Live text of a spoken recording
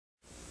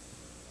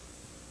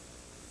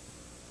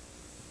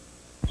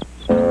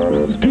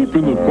up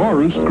in the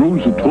forest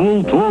grows a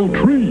tall, tall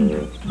tree.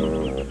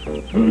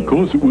 Of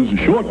course, it was a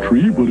short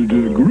tree, but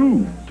it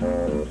grew.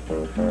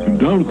 And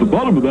down at the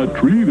bottom of that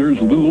tree, there's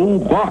a little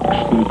old box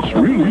that's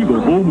really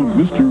the home of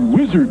Mr.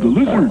 Wizard the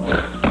Lizard.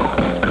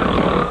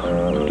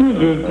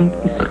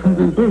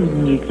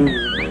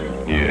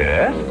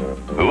 Yes?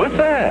 Who is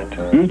that?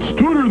 It's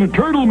Tooter the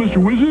Turtle,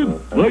 Mr.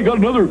 Wizard. I got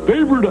another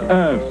favor to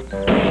ask.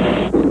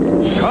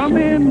 Come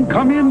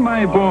in,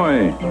 my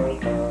boy.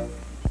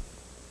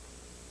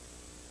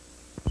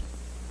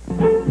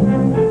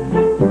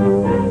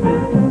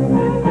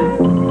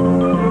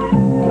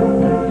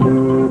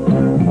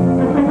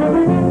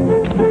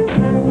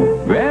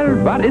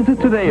 What is it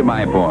today,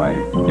 my boy?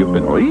 You've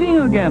been reading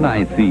again,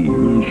 I see.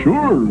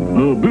 Sure.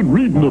 I've been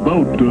reading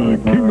about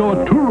King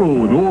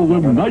Arturo and all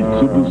them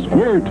knights of the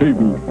square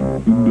table.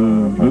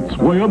 And that's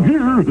why I'm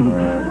here.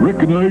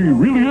 Reckon I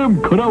really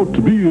am cut out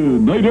to be a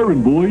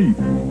knight-errant boy.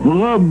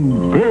 Well,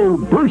 I'm fair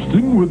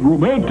bursting with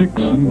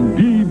romantics and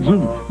deeds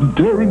of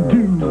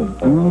dare-and-do.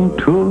 Oh,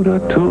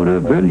 Tooter,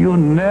 will you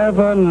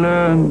never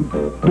learn?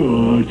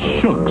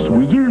 Shucks,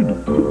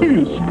 Wizard.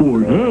 Be a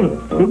sport,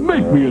 huh?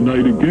 Make me a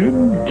knight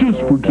again, just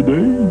for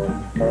today.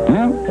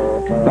 Huh?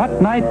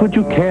 What knight would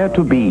you care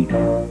to be?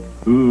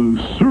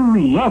 Sir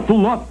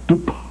Laugh-a-Lot de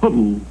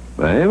Puddle.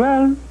 Very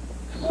well.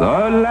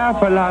 Sir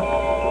Laugh-a-Lot.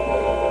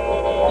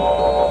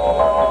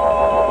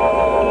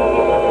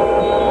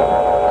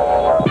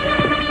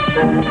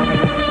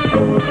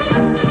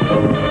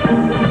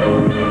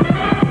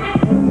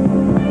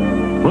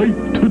 Fight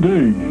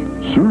today.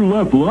 Sir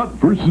Laugh-a-Lot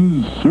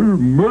versus Sir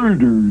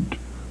Murdered.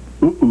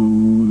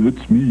 Uh-oh,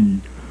 that's me.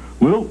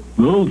 Well,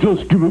 I'll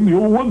just give him the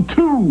old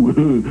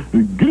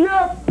 1-2. Giddy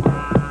up!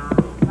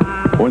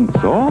 And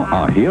so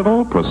our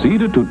hero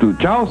proceeded to the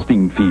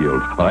jousting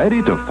field,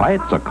 ready to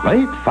fight the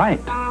great fight.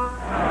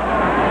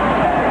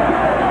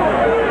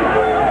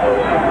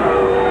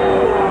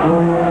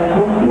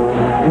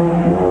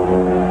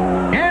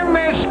 In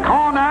this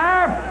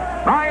corner,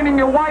 riding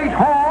a white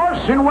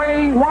horse and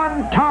weighing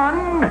 1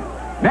 ton,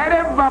 that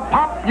ever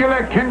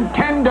popular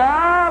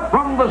contender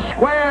from the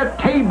square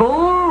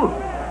table,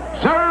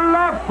 Sir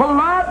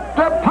Laugh-a-Lot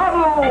de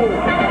Puddle.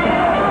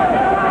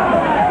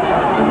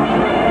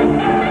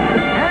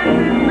 And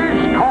in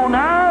this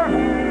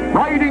corner,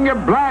 riding a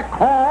black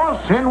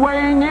horse and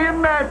weighing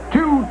in at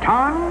 2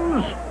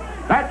 tons,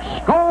 that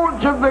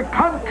scourge of the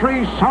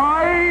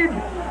countryside,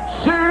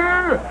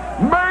 Sir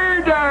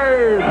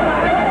Murdered.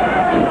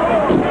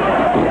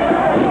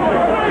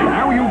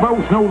 Now you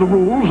both know the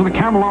rules of the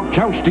Camelot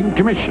Jousting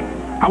Commission.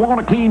 I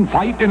want a clean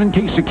fight, and in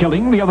case of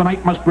killing, the other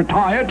knight must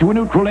retire to a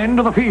neutral end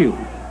of the field.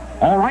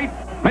 All right,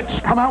 let's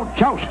come out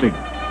jousting.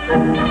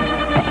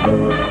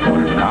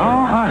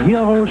 Now our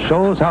hero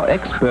shows how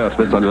expert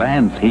with the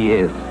lance he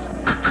is.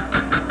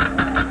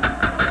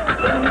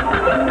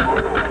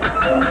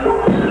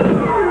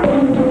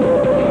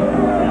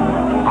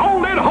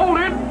 Hold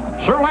it!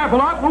 Sir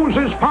Laugh-a-Lot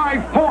loses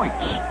 5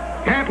 points.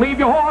 Can't leave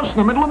your horse in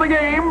the middle of the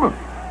game.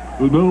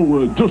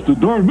 No, just a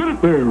darn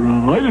minute there.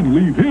 I didn't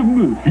leave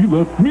him. He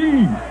left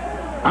me.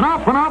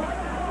 Enough.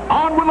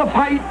 On with the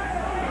fight.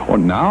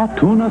 And now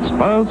Tooter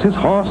spurs his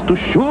horse to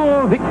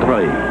sure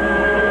victory.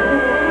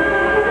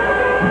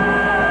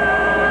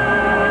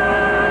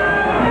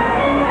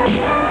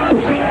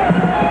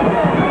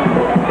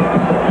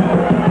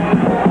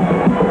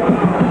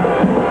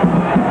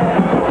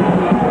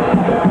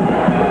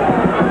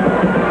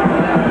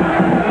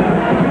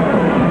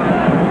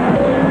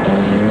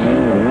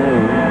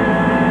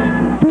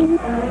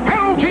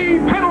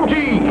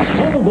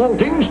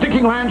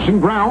 Lance and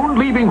ground,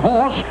 leaving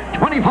horse,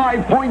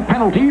 25-point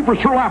penalty for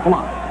Sir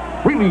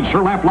Laugh-a-Lot. Really,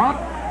 Sir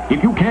Laugh-a-Lot,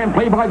 if you can't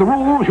play by the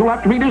rules, you'll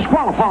have to be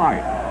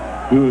disqualified.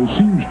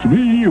 Seems to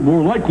me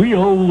more likely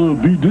I'll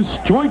be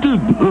disjointed.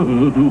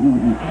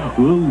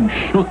 Well,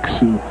 shucks.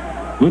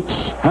 Let's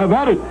have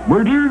at it,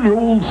 Murdered,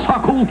 old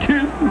sockle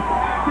kid.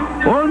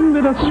 And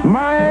with a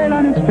smile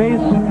on his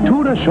face,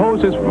 Tooter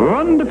shows his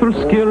wonderful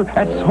skill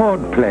at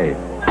sword play.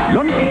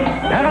 Lunch,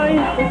 parry,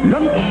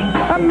 lunch,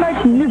 a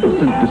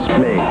magnificent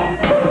display.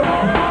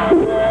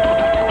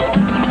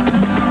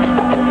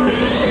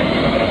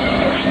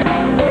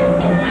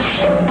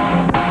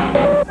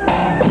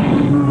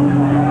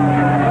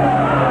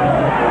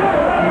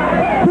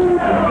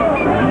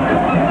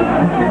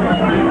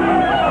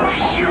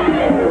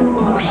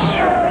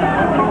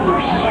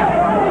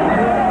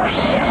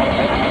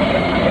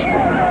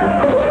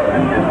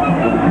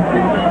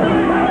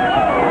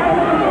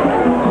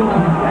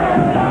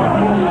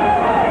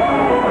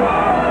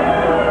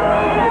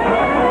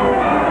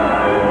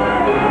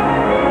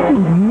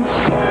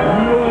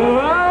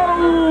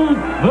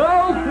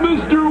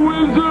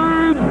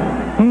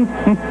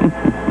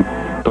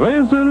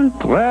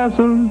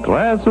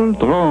 Drazzle,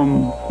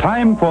 drum.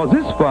 Time for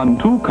this one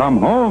to come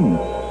home.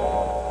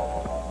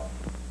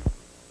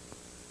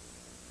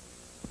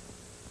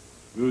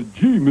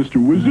 Gee, Mr.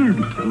 Wizard,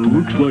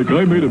 looks like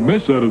I made a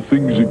mess out of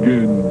things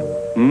again.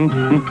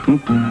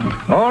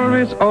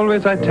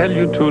 Always, I tell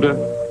you, Tooter,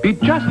 be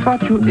just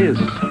what you is,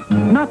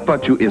 not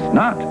what you is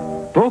not.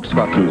 Folks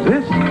wat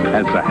Nuisance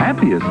as the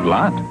happiest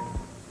lot.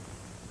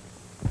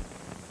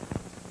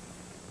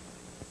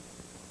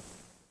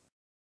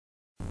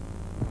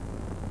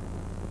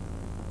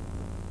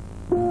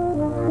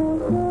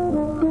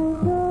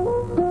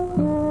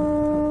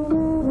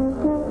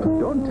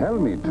 Don't tell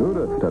me,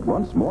 Tooter, that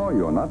once more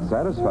you're not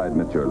satisfied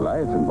with your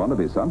life and want to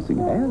be something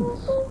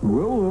else.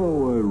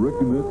 Well, I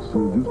reckon that's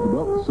just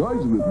about the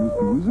size of it,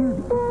 Mr. Wizard.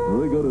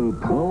 I got a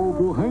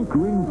powerful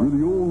hankering for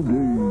the old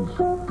days.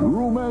 The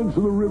romance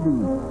of the river.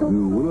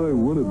 What I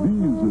want to be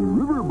is a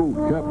riverboat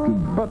captain.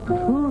 But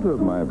Tooter,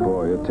 my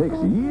boy, it takes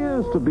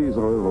years to be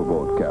the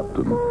riverboat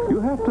captain. You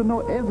have to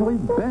know every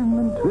bend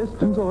and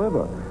twist in the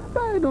river.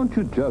 Why don't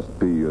you just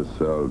be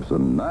yourselves a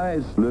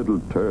nice little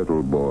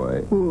turtle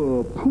boy?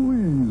 Oh,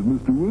 please,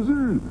 Mr.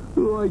 Wizard.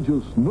 I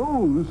just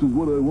know this is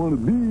what I want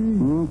to be.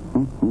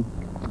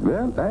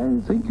 Well,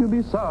 I think you'll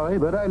be sorry,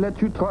 but I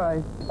let you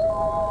try.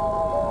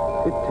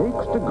 It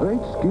takes the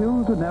great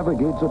skill to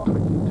navigate the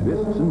tricky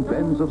twists and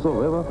bends of the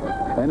river,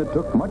 and it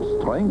took much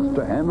strength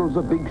to handle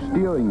the big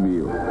steering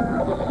wheel.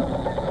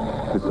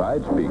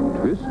 Besides being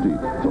twisty,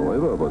 the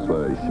river was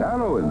very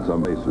shallow in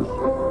some places.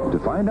 To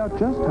find out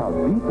just how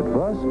deep it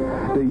was,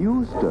 they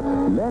used a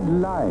lead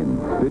line,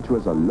 which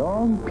was a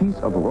long piece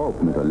of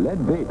rope with a lead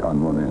weight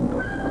on one end.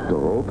 The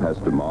rope has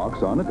the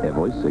marks on it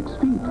every 6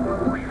 feet.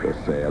 The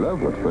sailor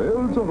would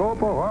fill the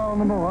rope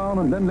around and around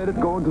and then let it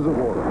go into the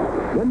water.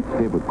 Then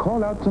they would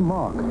call out the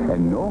mark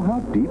and know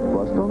how deep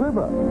was the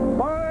river.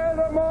 By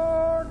the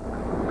mark,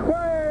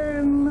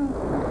 Twain!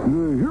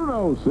 Here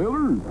now,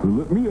 sailor.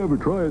 Let me have a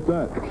try at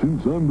that.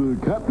 Since I'm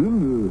the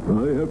captain,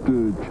 I have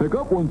to check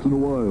up once in a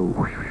while.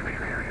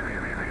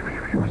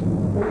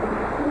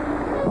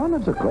 One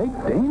of the great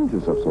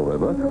dangers of the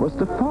river was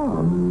the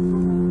fog.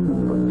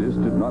 But this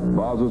did not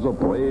bother the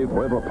brave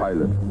river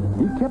pilot.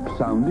 He kept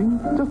sounding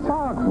the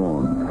fog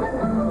horn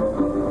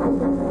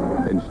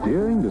and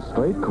steering the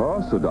straight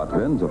course so that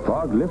when the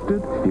fog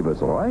lifted, he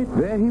was right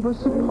where he was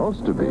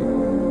supposed to be.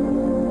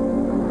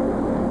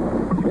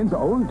 In the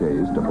old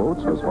days, the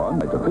boats was run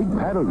by the big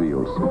paddle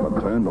wheels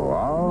that turned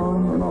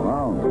around and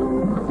around.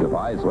 The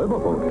wise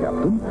riverboat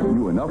captain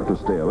knew enough to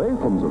stay away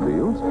from the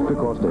wheels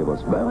because they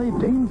was very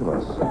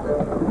dangerous.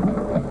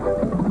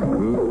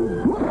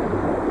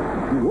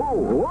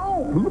 Whoa!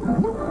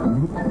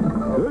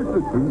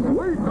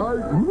 Wait,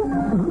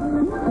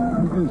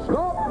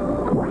 stop!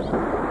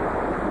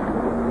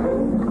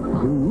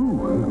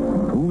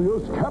 Only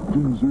us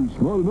captains are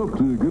smart enough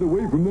to get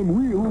away from them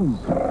wheels.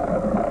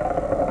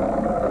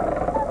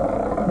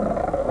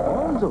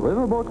 The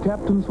riverboat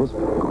captains was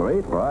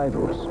great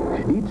rivals.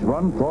 Each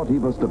one thought he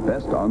was the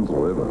best on the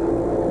river.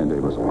 And they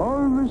was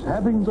always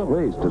having the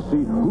race to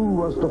see who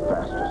was the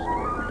fastest.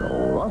 The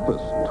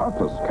roughest,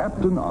 toughest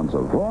captain on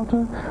the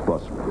water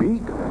was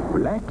Big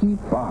Blacky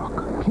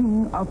Bark,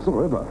 king of the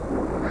river.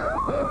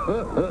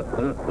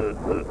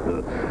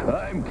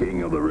 I'm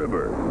king of the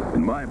river,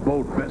 and my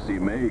boat Bessie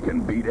May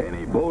can beat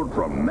any boat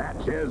from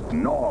Natchez to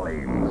New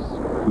Orleans.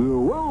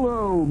 Well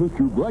now,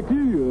 Mr.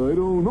 Blackie, I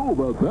don't know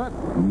about that.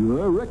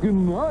 I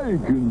reckon I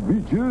can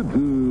beat you to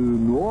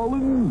New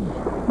Orleans.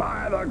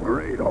 By the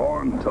great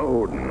horned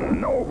toad,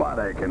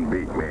 nobody can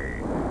beat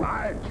me.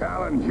 I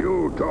challenge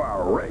you to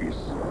a race.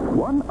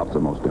 One of the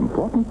most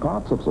important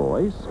parts of the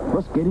race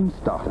was getting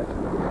started.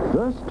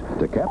 First,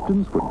 the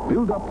captains would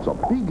build up the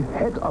big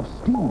head of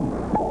steam.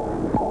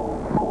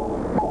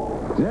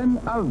 Then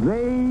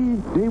away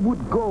they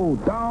would go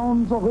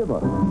down the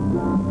river.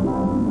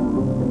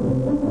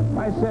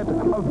 I said,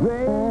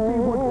 away they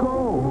would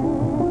go.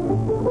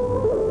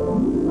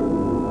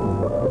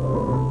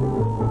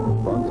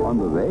 Once on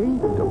the way,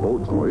 the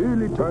boats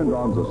really turned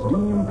on the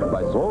steam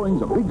by throwing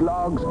the big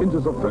logs into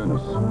the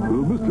furnace.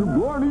 Mr.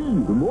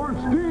 Blarney, more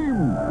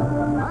steam!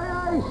 Aye,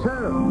 aye,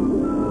 sir.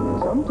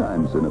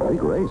 Sometimes in a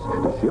big race,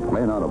 the ship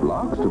ran out of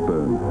logs to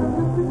burn.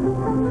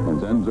 And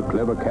then the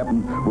clever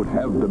captain would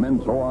have the men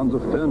throw on the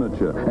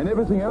furniture and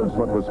everything else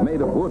what was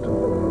made of wood.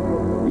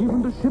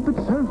 Even the ship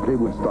itself they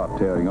would start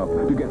tearing up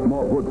to get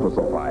more wood for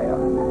the fire.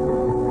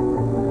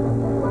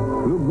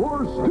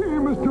 More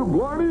steam, Mr.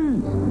 Blarney!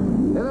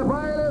 The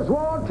pilots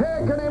won't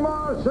take any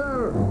more,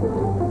 sir.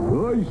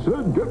 I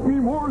said get me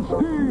more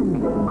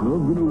steam.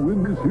 I'm gonna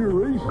win this here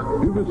race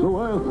if it's the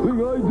last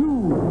thing I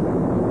do.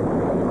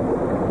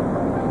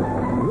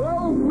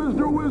 Help,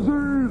 Mr.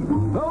 Wizard!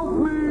 Help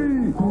me!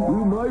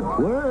 My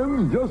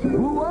plans just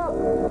blew up.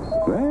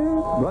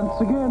 Well,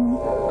 once again,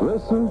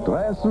 twistle,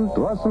 drassel,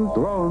 drossel,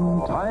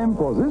 drone. Time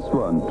for this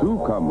one to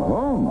come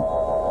home.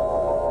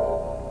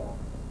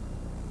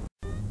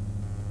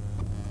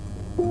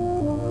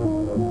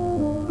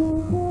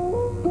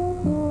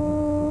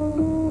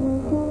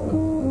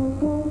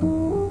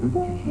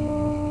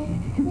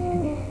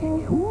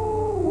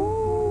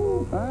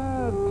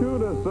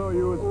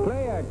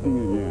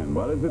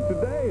 Is it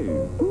today?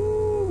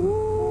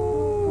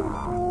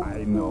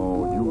 I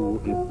know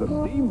you. It's the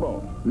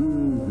Steamboat.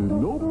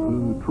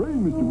 Nope. Train,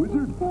 Mr.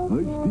 Wizard.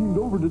 I steamed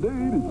over today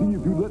to see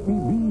if you'd let me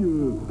be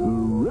a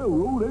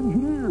railroad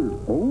engineer.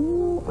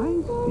 Oh,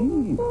 I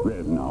see.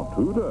 Well, now,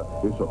 Tooter,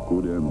 it's a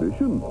good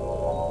ambition.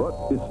 but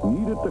it's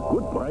needed a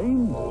good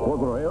brain, for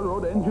the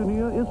railroad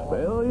engineer is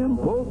very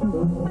important.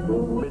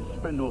 Miss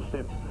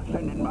Spindlestiff,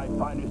 send in my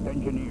finest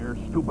engineer,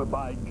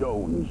 Stupefied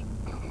Jones.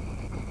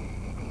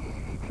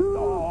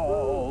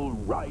 All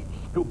right,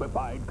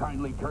 Stupefied,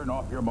 kindly turn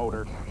off your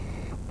motor.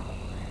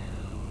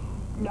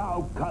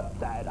 Now cut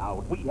that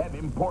out. We have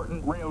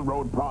important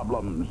railroad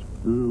problems.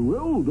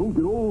 Well, don't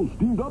get all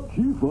steamed up,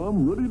 Chief.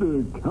 I'm ready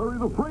to carry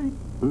the freight.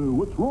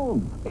 What's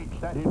wrong? It's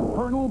that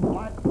infernal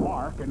Black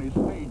Bark and his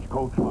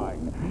stagecoach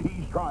line.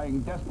 He's trying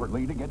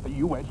desperately to get the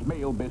U.S.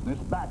 mail business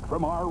back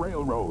from our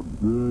railroad.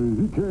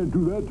 He can't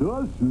do that to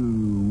us.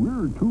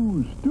 We're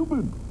too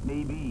stupid.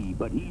 Maybe,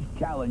 but he's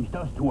challenged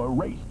us to a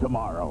race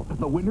tomorrow.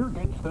 The winner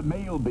gets the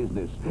mail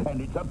business, and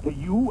it's up to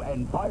you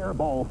and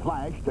Fireball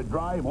Flash to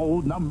drive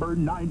old number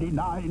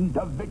 99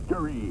 to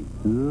victory.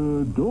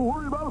 Don't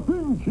worry about a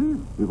thing, Chief.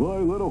 If I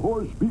let a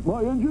horse beat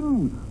my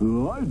engine,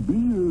 I'd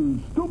be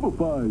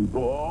stupefied.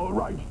 All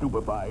right,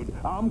 Stupefied.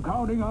 I'm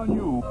counting on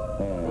you.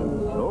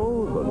 And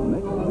so the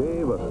next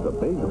day was the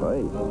big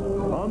race.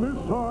 On this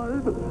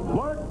side,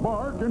 Black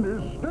Bark and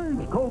his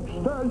stagecoach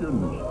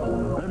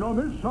stallions. And on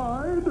this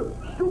side,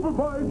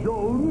 Stupefied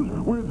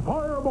Jones with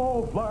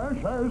Fireball Flash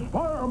as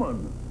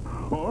fireman.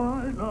 All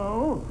right,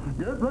 now,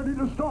 get ready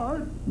to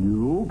start.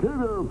 You okay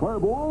there,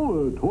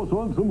 Fireball? Toss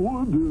on some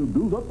wood to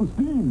build up the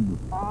steam.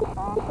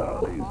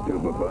 Howdy,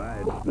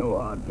 Stupefied. No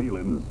hard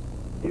feelings.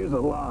 Here's a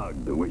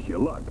log to wish you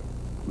luck.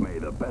 May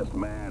the best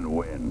man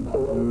win.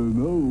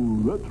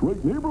 No, that's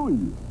right neighborly.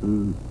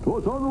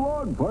 Toss on the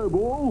log,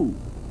 Fireball.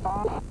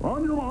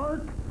 On your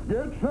mark,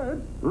 get set,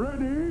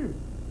 ready.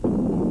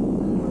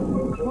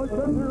 Looks like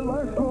that there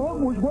last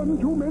log was one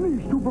too many,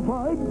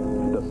 Stupefied.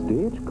 The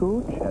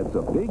stagecoach had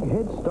a big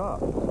head start,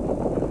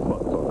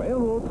 but the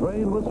railroad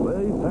train was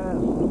very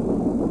fast.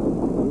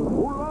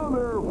 Pour on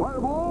there,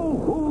 Fireball.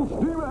 Full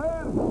steam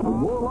ahead.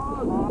 More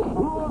logs.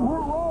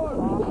 More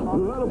logs.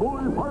 That a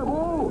boy,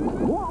 Fireball.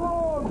 More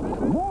logs.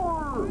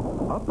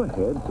 More. Up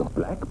ahead, the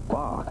Black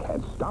Bark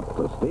had stopped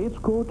the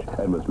stagecoach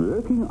and was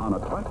working on a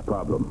track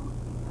problem.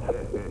 It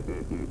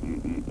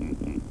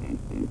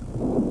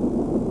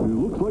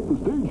looks like the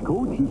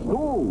stagecoach is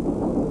stalled.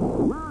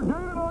 We're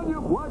gaining on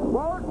you, Black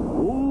Bark.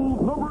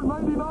 Old number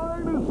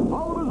 99 is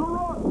solid as a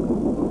rock.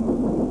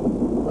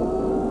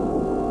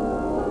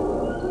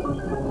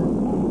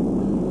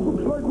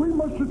 Looks like we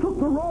must have took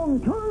the wrong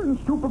turn,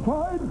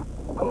 Stupefied.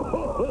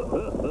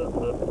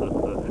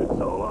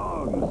 So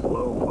long,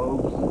 slow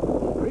folks.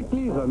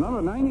 Quickly, the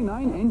number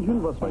 99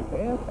 engine was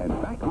repaired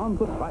and back on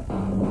the track.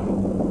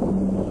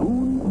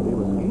 Soon, they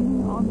were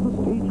gaining on the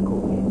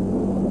stagecoach.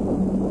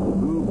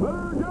 You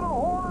better get a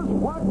horse,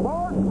 Black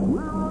Bark.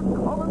 We're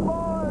coming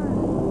by.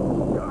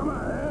 Come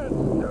ahead,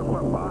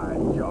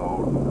 Stupefied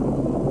Jones.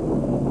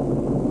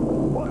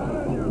 What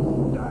are you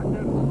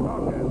stacking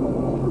smoking?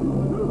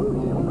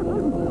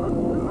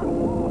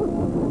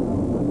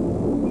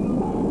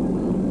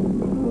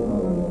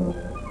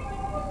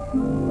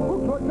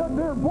 Looks like that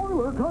there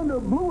boiler kind of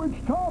blew its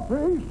top,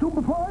 eh,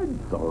 Stupefied?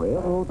 The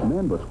railroad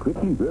man was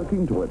quickly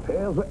working to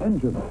repair the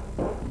engine.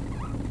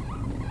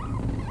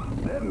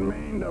 Didn't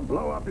mean to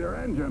blow up your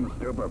engine,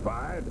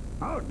 Stupefied.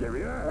 I'll give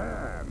you a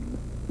hand.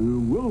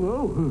 Well,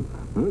 now,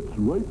 that's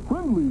right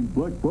friendly,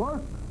 Black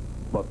Bark.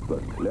 But the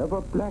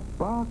clever Black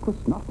Bark was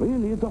not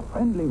really the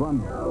friendly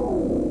one.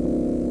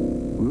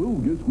 Well,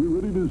 guess we're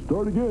ready to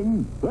start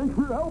again. Thanks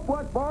for your help,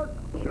 Black Bark.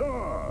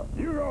 Sure,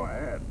 you go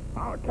ahead.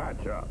 I'll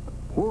catch up.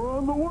 Pour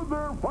on the wood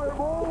there,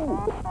 Fireball.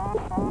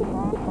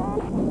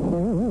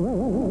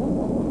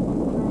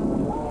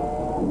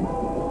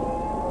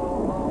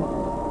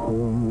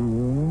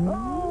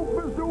 Help,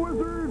 Mr.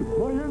 Wizard!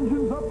 My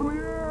engine's up in the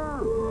air!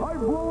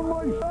 I've blown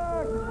my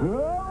sack!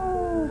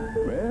 Help!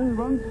 Well,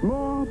 once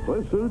more,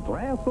 tristle,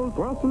 drassel,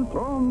 trussel,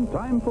 tron,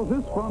 time for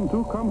this one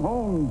to come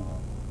home.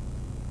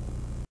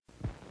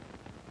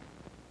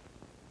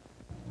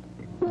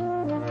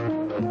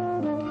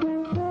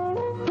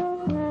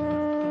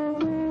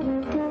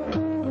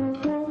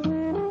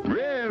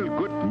 Well,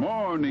 good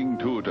morning,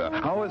 Tooter.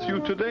 How is you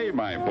today,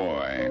 my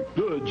boy?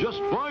 Just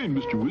fine,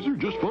 Mr. Wizard,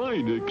 just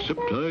fine,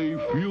 except I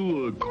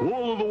feel a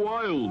call of the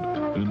wild,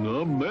 and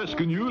I'm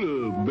asking you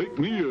to make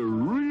me a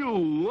real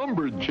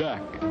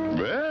lumberjack.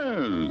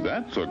 Well,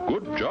 that's a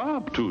good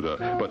job, Tooter,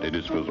 but it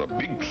is for the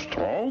big,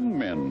 strong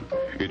men.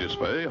 It is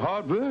very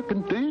hard work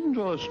and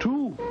dangerous,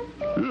 too.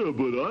 Yeah,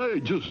 but I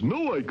just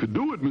know I could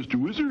do it, Mr.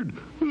 Wizard.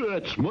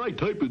 That's my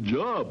type of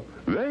job.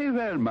 Very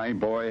well, my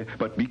boy,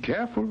 but be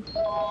careful.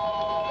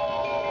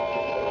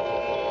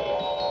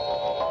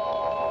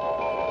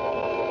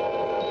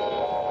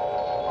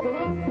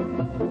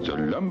 The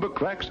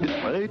lumberjacks is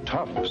very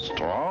tough,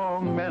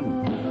 strong men.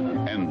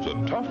 And the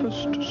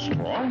toughest,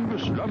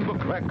 strongest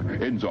lumberjack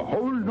in the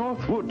whole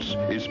North Woods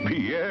is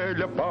Pierre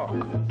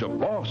LeBarc, the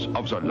boss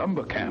of the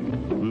lumber camp.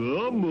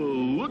 I'm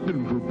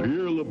looking for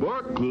Pierre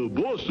LeBarc, the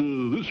boss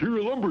of this here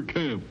lumber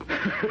camp.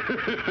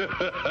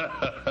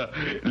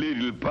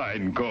 Little pipe.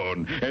 pine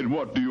cone. And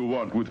what do you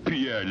want with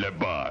Pierre Le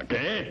Barque,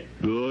 eh?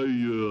 I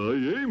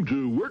aim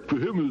to work for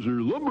him as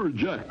their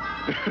lumberjack.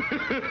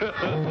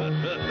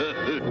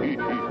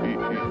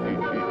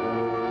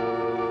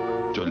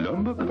 The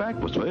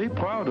lumberjack was very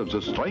proud of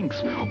the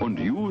strength and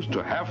used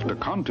to have the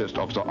contest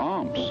of the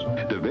arms.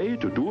 The way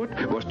to do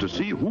it was to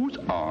see whose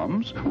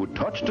arms would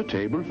touch the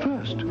table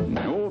first.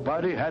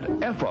 Nobody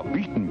had ever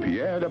beaten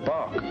Pierre Le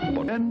Barque,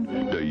 but then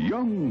the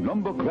young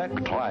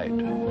lumberjack tried.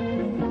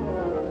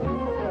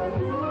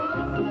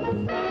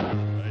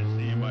 I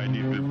see my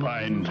little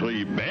pine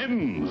tree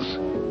bends.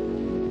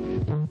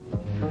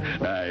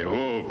 I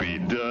hope he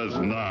does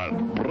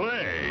not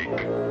break.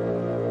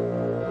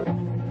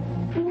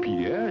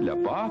 Le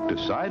Barque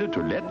decided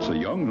to let the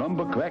young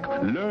lumberjack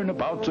learn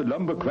about the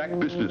lumberjack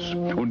business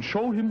and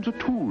show him the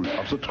tools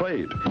of the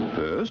trade.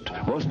 First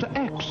was the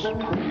axe.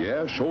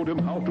 Pierre showed him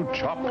how to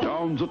chop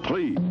down the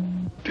tree.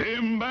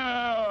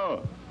 Timber!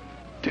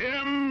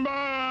 Timber!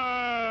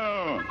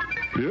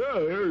 Yeah,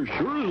 there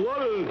sure is a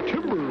lot of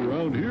timber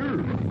around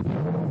here.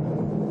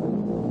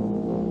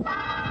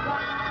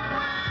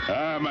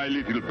 Ah, my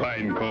little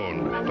pine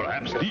cone.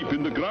 Perhaps deep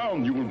in the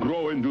ground you will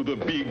grow into the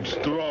big,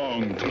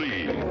 strong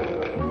tree.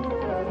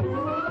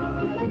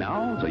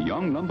 Now the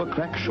young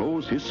lumberjack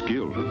shows his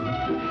skill.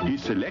 He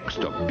selects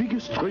the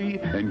biggest tree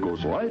and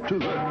goes right to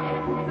work.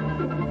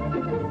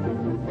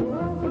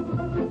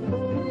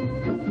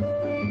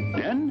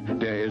 Then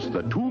there is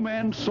the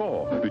two-man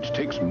saw, which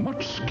takes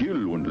much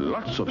skill and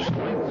lots of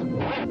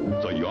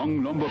strength. The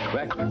young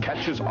lumberjack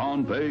catches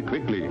on very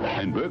quickly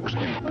and works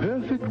in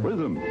perfect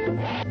rhythm.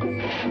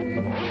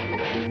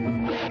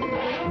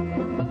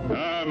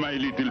 Ah, my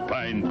little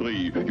pine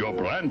tree, your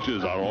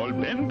branches are all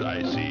bent,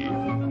 I see.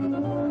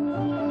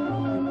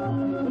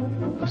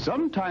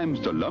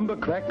 Sometimes the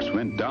lumberjacks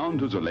went down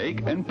to the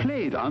lake and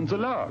played on the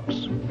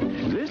logs.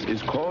 This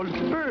is called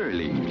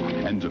burling,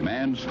 and the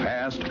man's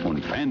fast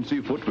and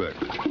fancy footwork.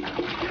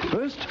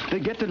 First, they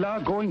get the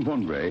log going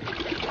one way,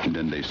 and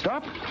then they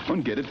stop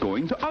and get it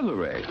going the other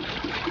way.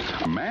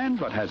 A man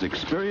that has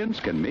experience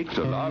can make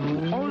the log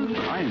do all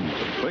kinds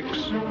of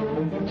tricks.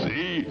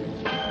 See?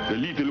 The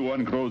little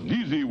one grows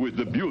dizzy with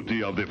the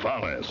beauty of the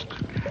forest.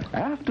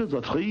 After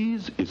the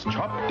trees is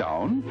chopped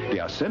down, they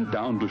are sent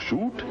down the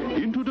chute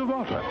into the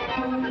water.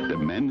 The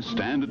men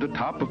stand at the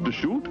top of the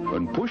chute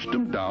and push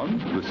them down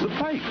with the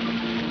pike.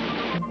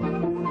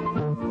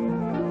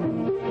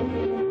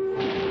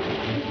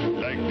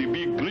 Like the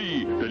big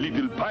tree, the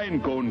little pine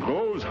cone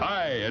grows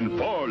high and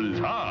falls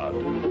hard.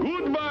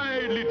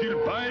 Goodbye, little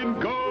pine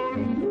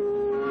cone.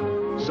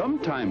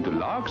 Sometime the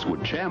logs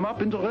would jam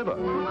up in the river,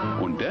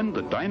 and then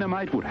the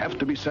dynamite would have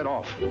to be set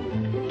off.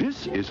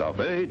 This is a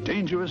very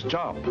dangerous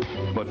job,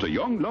 but the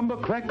young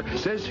lumberjack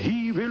says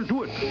he will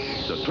do it.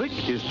 The trick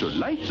is to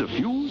light the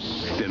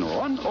fuse, then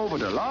run over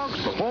the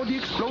logs before the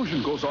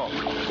explosion goes off.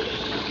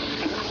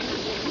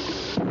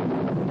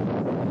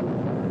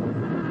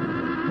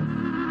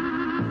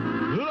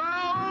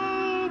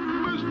 Hello,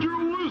 Mr.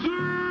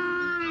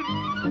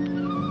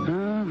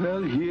 Wizard!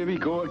 Well, here we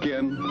go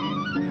again.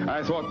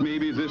 I thought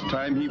maybe this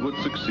time he would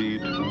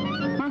succeed.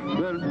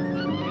 Well,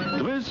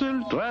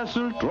 drizzle,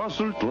 drazzle,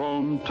 drossel,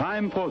 drone.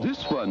 Time for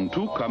this one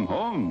to come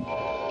home.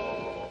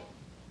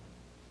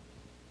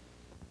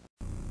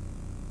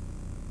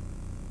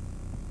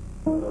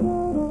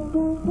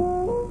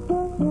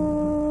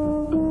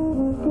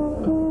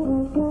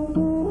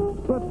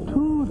 But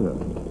Tooter,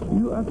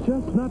 you are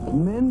just not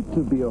meant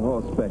to be a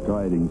horseback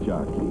riding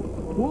jockey.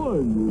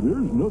 Boy,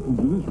 there's nothing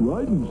to this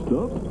riding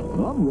stuff.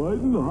 I'm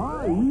riding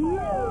high.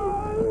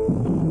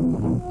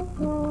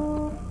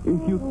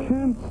 If you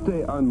can't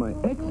stay on my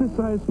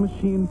exercise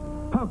machine,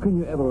 how can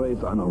you ever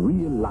race on a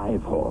real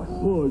live horse?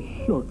 Oh,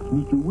 shucks,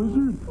 Mr.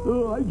 Wizard.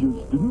 I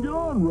just didn't get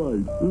on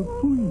right.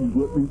 Please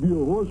let me be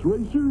a horse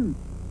racer.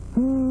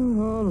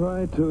 All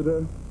right,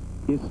 Tooter.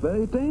 It's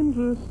very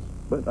dangerous,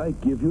 but I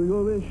give you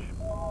your wish.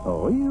 A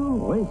real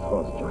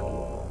racehorse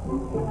jockey.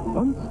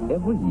 Once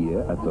every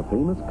year at the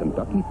famous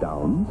Kenducky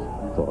Downs,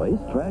 the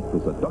racetrack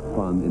with a duck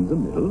pond in the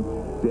middle,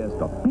 there's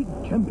the big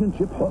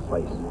championship horse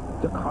race.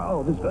 The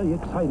crowd is very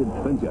excited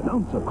when the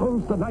announcer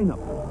calls the lineup.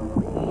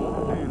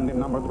 And in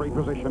number 3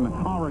 position,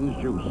 Orange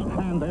Juice.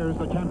 And there's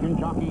the champion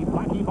jockey,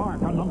 Blackie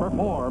Bark, on number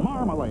 4,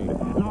 Marmalade.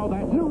 Now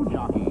that new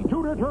jockey,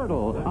 Tooter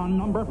Turtle, on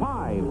number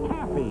 5,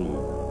 Taffy.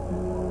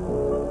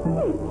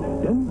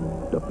 Then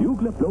the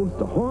bugler blows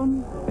the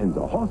horn, and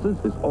the horses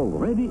is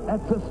already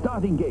at the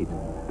starting gate.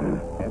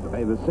 As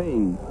I was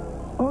saying,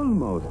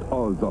 almost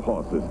all the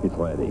horses is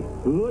ready.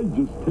 I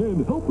just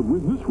can't help but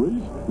win this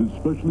race,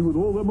 especially with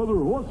all them other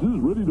horses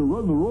ready to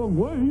run the wrong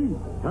way.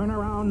 Turn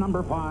around,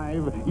 number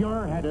 5.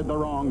 You're headed the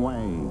wrong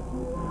way.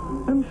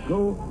 And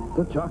so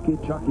the jockey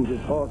jockeyed his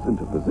horse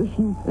into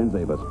position, and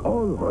they was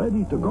all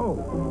ready to go.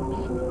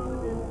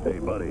 Hey,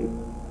 buddy,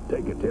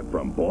 take a tip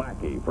from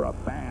Blackie for a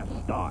fast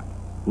start.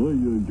 Why,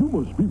 you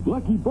must be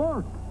Blackie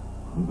Bark.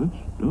 That's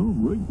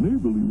downright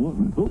neighborly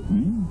wanting to help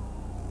me.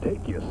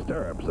 Take your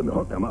stirrups and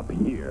hook them up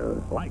here,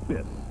 like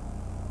this.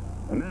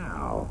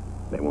 Now,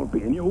 they won't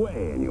be in your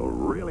way, and you'll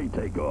really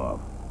take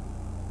off.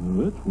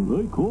 That's what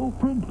I call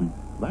friendly.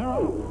 They're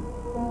off.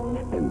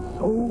 And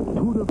so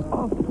Tooter's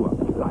off to a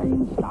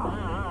flying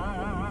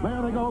start.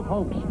 There they go,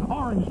 folks.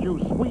 Orange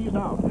juice squeezed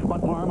out,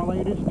 but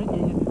marmalade is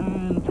sticking,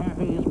 and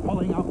taffy is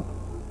pulling up.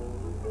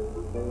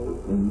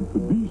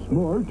 Be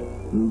smart.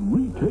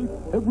 Retape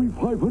every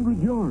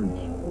 500 yards.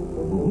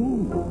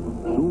 Oh,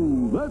 so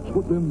that's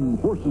what them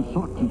horses'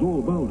 socks is all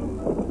about.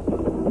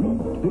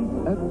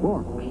 Retape at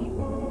barks.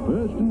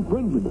 Fast and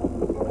friendly.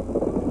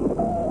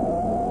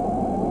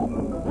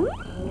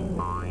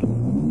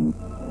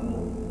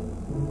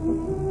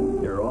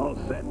 You're all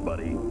set,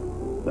 buddy.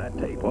 That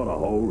tape ought to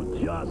hold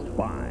just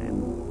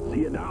fine.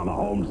 See you down the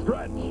home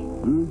stretch.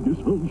 Guess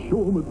I'll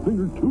show 'em a thing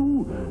or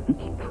two.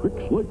 It's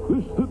tricks like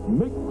this that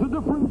make the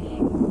difference.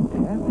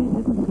 Taffy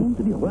didn't seem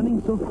to be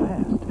running so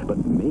fast,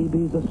 but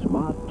maybe the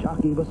smart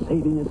jockey was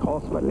saving his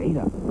horse for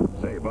later.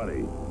 Say,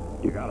 buddy,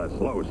 you got a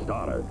slow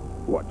starter.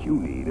 What you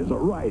need is a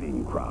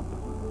riding crop.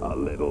 A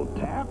little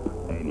tap,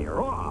 and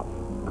you're off.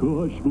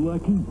 Gosh,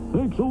 Blackie,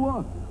 thanks a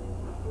lot.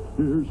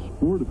 Here's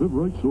sport if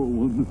ever I saw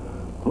one.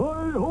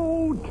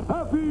 Hi-ho,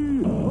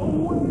 Taffy!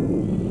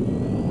 Away!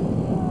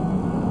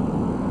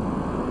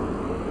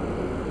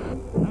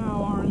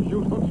 Now Orange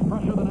Juice looks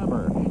fresher than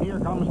ever. Here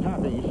comes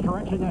Taffy,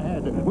 stretching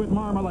ahead, with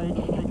marmalade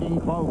sticking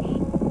close.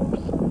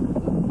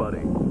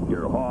 Buddy,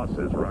 your horse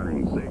is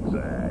running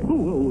zigzag. Oh,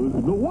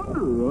 well, no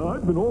wonder.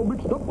 I've been all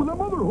mixed up with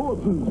them other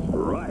horses.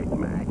 Right,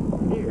 Mac.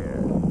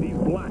 Here, these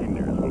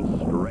blinders will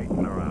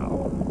straighten her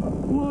out.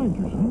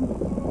 Blinders, huh?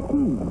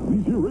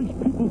 These here race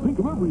people think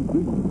of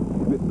everything.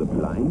 With the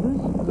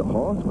blinders, the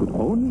horse could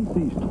only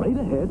see straight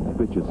ahead,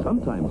 which is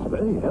sometimes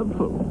very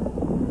helpful.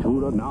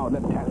 Tooter now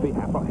let Taffy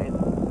have her head.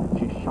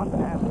 She shot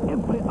past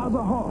every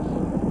other horse,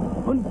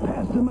 and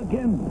past him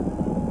again,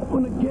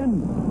 and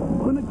again,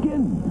 and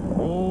again.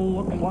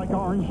 Oh, looks like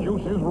Orange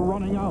Juice is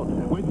running out,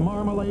 with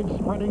marmalade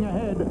spreading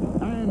ahead.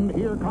 And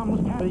here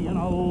comes Taffy in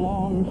a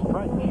long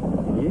stretch.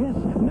 Yes,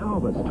 now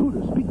was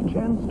Tooter's big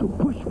chance to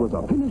push for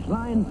the finish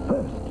line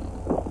first.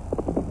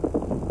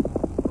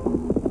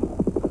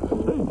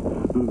 Hey,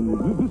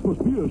 this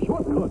must be a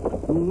shortcut.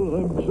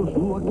 I'm just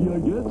lucky, I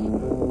guess.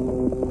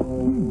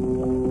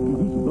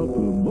 This is not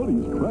the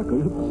muddiest track I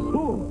ever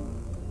saw.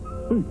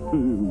 Hey,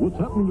 what's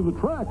happening to the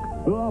track?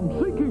 I'm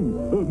sinking.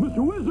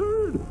 Mr.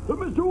 Wizard!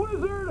 Mr.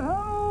 Wizard,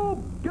 help!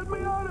 Get me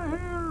out of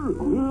here!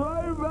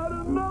 I've had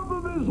enough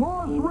of this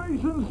horse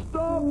racing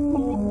stuff!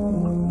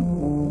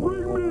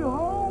 Bring me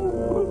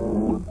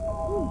home!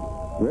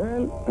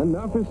 Well,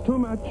 enough is too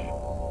much.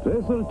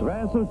 Tristle,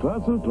 trassle,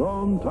 trussle,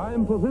 drone.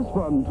 Time for this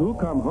one to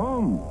come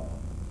home.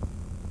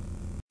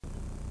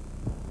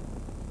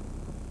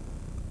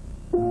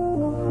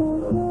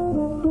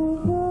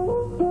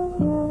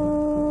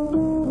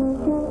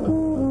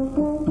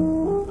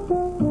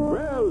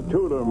 Well,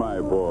 Tooter, my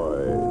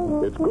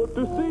boy, it's good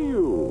to see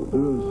you.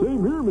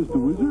 Same here, Mr.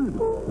 Wizard.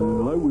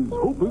 I was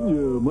hoping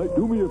you might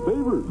do me a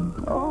favor.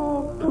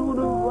 Oh,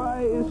 Tooter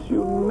Rice,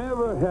 you're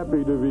never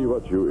happy to be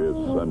what you is,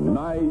 a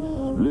nice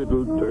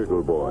little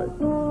turtle boy.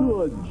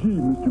 Oh, gee,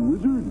 Mr.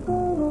 Wizard.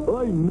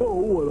 I know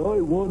what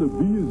I want to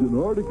be as an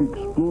Arctic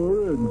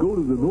explorer and go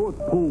to the North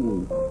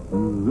Pole.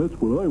 That's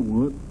what I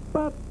want.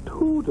 But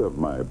Tooter,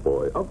 my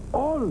boy, of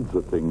all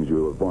the things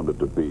you have wanted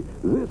to be,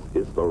 this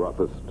is the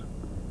roughest.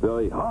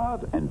 Very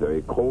hard and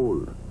very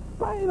cold.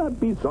 Why not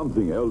be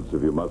something else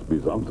if you must be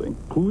something?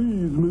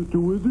 Please,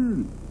 Mr.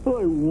 Wizard.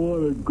 I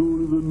want to go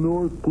to the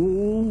North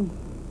Pole.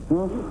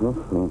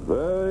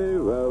 Very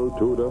well,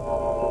 Tooter.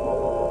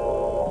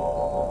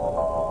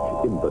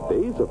 In the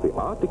days of the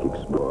Arctic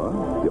explorer,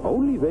 the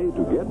only way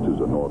to get to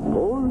the North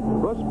Pole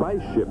was by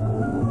ship.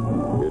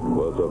 It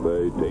was a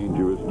very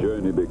dangerous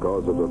journey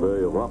because of the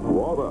very rough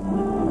water,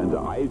 and the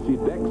icy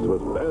decks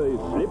was very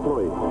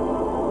slippery.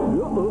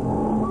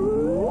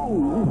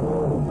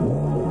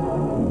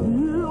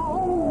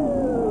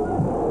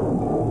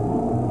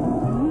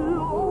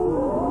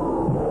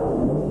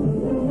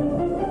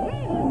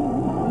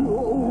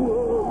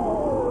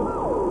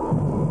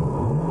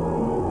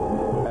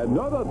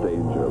 Another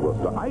danger was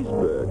the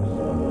icebergs.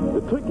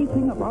 The tricky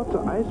thing about the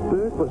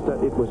iceberg was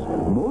that it was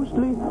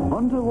mostly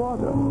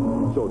underwater.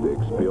 So the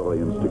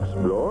experienced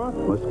explorer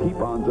must keep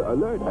on the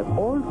alert at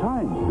all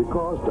times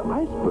because the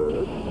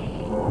iceberg...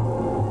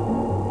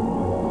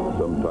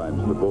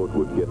 Sometimes the boat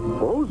would get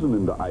frozen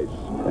in the ice,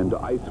 and the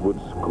ice would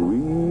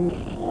squeeze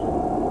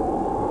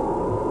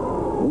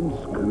and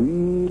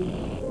squeeze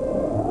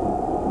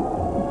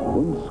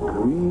and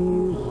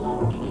squeeze.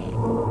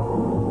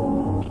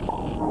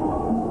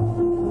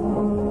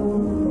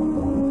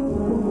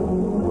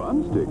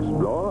 Once the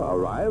explorer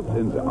arrived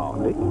in the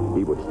Arctic,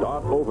 he would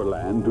start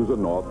overland to the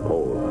North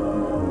Pole.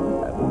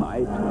 At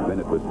night, when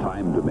it was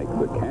time to make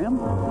the camp,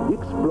 the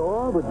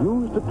explorer would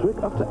use the trick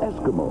of the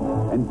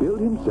Eskimo and build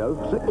himself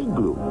the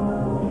igloo.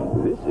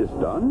 This is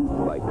done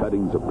by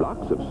cutting the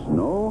blocks of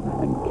snow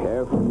and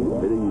carefully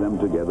fitting them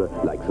together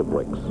like the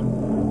bricks.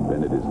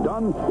 When it is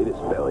done, it is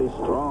very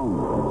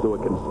strong, so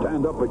it can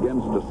stand up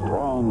against the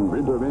strong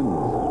winter winds.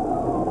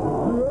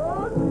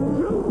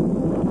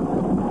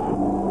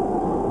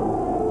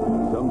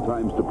 So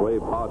Sometimes the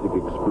brave Arctic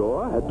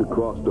explorer had to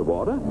cross the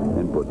water,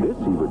 and for this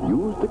he would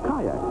use the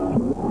kayak.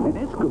 An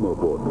Eskimo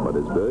boat, but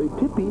it's very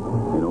tippy,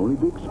 and only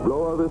the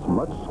explorer with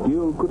much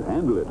skill could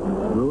handle it.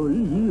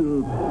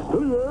 Easy,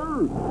 steady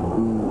there.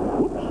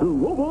 Whoops,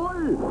 oh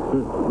boy.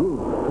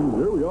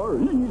 There we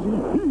are,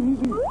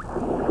 easy.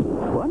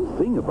 One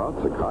thing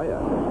about the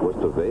kayak was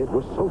the way it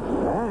was so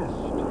fast.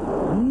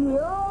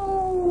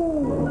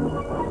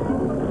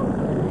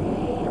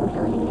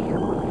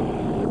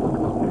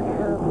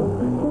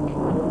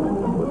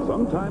 But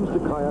sometimes the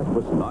kayak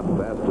was not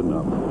fast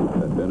enough,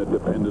 and then it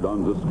depended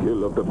on the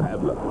skill of the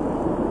paddler.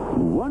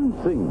 One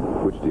thing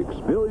which the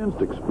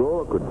experienced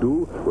explorer could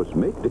do was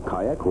make the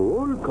kayak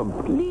roll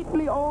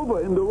completely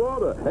over in the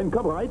water and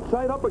come right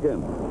side up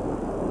again.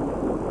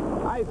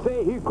 I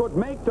say he could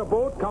make the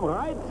boat come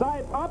right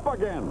side up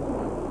again.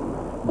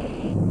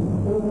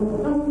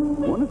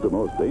 One of the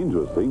most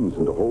dangerous things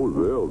in the whole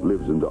world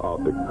lives in the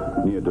Arctic,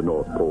 near the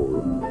North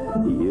Pole.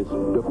 He is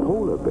the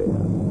polar bear.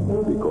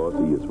 Because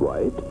he is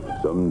white,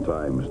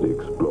 sometimes the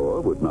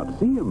explorer would not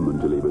see him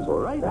until he was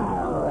right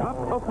on top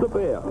of the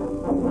bear.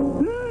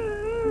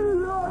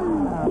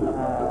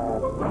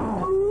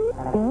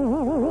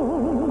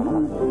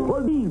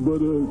 Pardon me,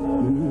 but is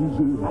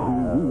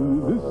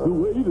this the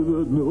way to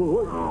the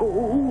North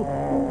Pole?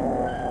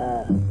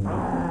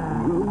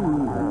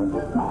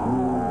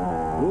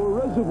 Or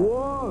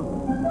reservoir?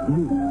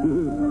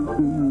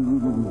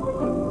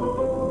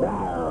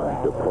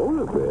 The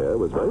polar bear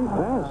was very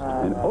fast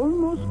and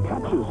almost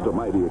catches the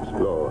mighty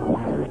explorer.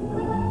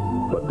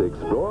 But the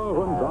explorer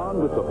runs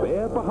on with the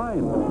bear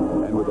behind,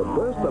 and with a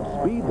burst of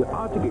speed, the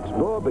Arctic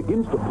explorer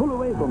begins to pull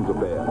away from the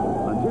bear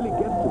until he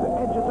gets to the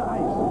edge of the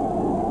ice.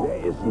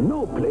 There is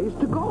no place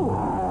to go.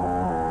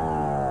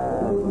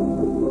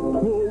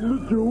 Oh,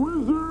 Mr.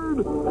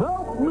 Wizard,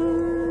 help me!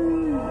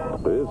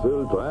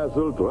 Thistle,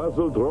 trassle,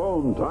 trussle,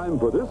 drone. Time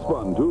for this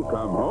one to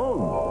come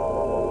home.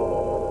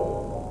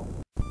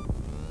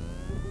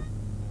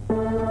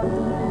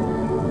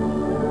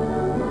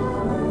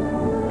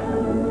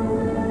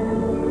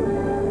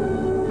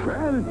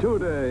 Well,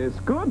 Tooter, it's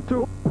good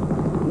to...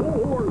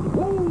 Whoa!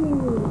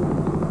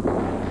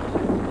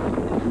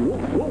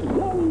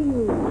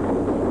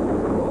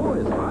 Woe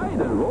is right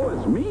and woe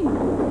is me.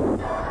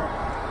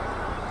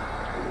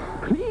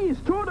 Please,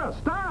 Tooter,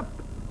 stop!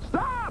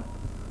 Stop!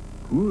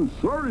 Oh,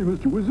 sorry,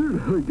 Mr. Wizard.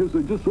 I guess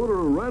I just sort of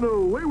ran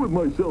away with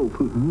myself.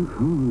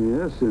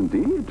 Yes,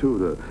 indeed,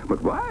 Tooter.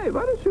 But why?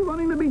 What is you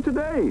running to be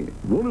today?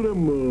 One of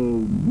them,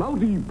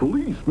 Mountie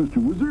police, Mr.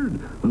 Wizard.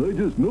 I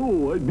just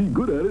know I'd be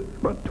good at it.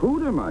 But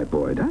Tooter, my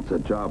boy, that's a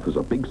job for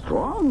a big,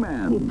 strong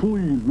man. Oh,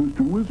 please,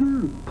 Mr.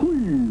 Wizard.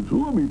 Please,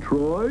 let me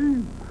try.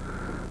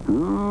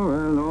 Oh,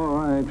 well, all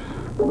right.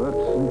 But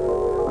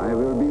I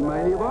will be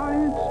mighty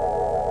wise.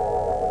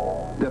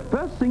 The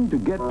first thing to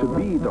get to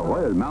be the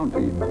Royal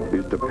Mountie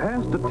is to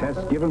pass the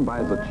test given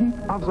by the Chief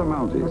of the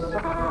Mounties.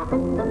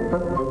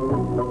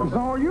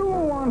 So you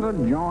want to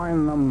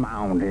join the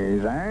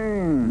Mounties,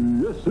 eh?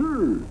 Yes,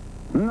 sir.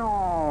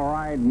 All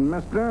right,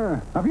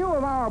 mister. A few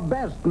of our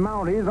best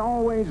Mounties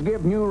always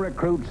give new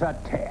recruits a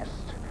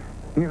test.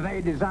 If they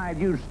decide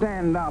you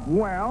stand up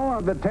well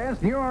of the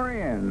test, you're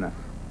in.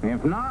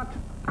 If not,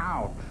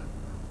 out.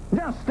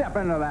 Just step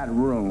into that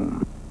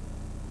room.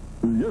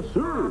 Yes,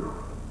 sir.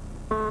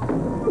 He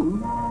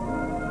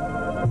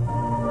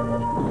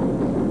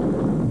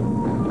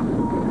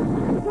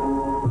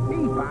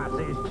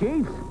passes,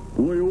 Chief.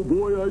 Boy, oh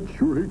boy, I'd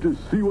sure hate to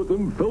see what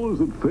them fellas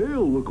that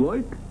fail look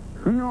like.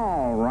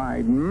 All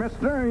right,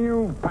 mister,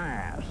 you've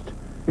passed.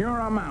 You're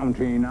a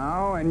Mountie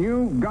now, and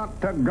you've got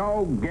to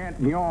go get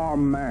your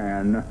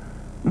man.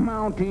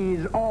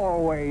 Mounties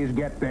always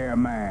get their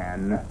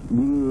man.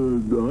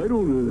 I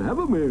don't have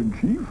a man,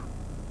 Chief.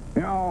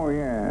 Oh,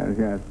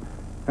 yes.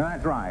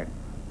 That's right.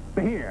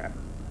 Here.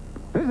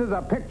 This is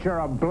a picture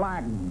of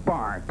Black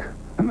Bark,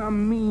 the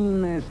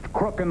meanest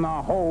crook in the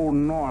whole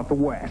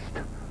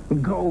Northwest.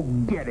 Go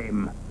get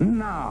him,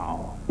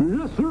 now.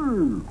 Yes,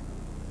 sir.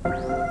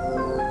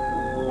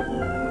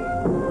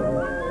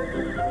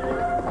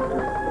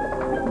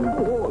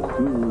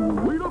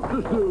 Wait up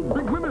just a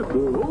big minute. I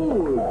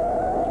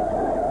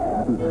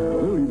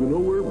don't even know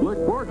where Black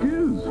Bark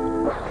is.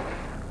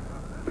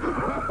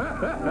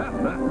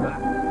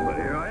 But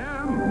here I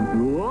am.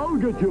 Oh, I'll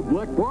get you,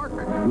 Black Bark.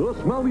 Us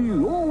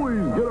Mounties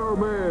always get our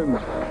man.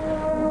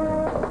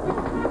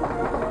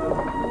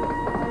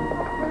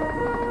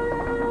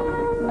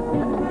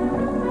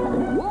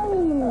 Whoa!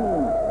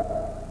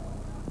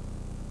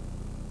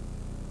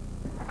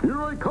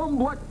 Here I come,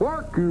 Black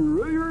Bark.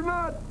 You ready or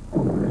not?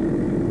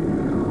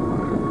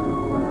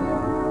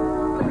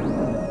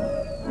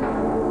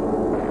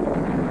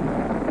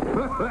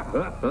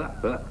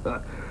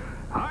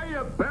 How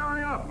you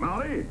bearing up,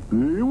 Mountie?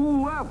 You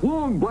won't laugh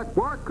long, Black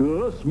Bark.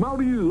 Us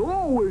Mounties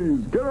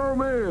always get our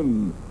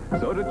man.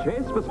 So the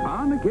chase was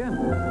on again.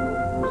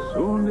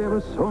 Soon there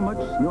was so much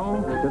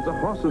snow that the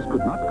horses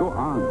could not go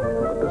on.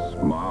 But the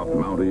smart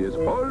Mountie is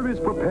always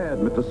prepared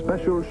with the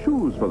special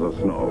shoes for the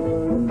snow.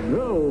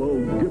 Now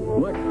I'll get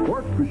Black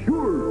Bark for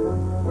sure.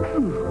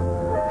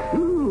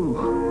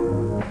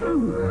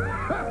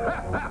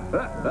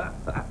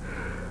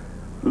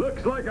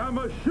 Looks like I'm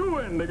a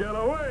shoo-in to get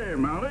away,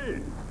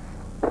 Mountie.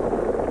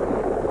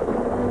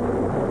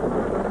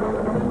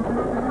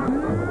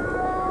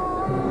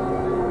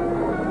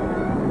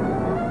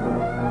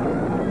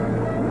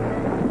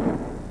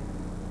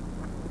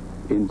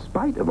 In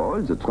spite of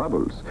all the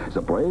troubles,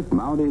 the brave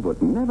Mountie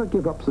would never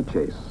give up the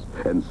chase.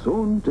 And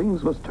soon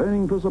things was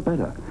turning for the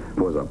better,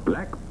 for the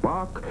black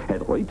bark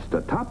had reached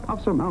the top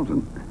of the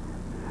mountain.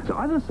 The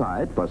other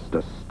side was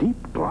the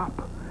steep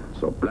drop,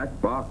 so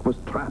black bark was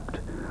trapped,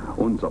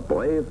 and the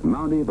brave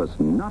Mountie was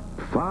not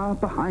far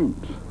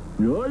behind.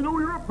 Yeah, I know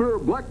you're up there,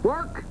 Black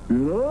Bark,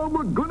 and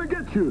I'm gonna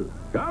get you.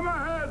 Come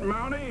ahead,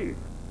 Mountie.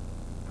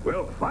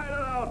 We'll fight it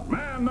out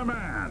man to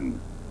man.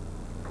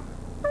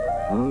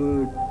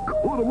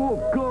 Caught him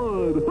off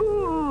guard.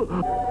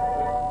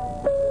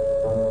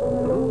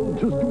 Oh,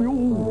 just give me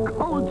old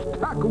college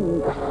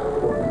tackle.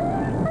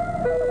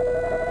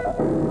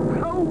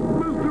 Help,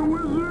 Mr.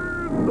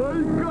 Wizard! I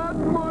got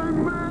my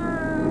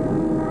man!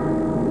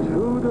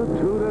 Tooter,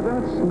 Tooter,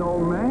 that's no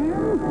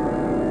man.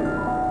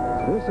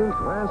 Thistle,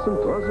 thrastle,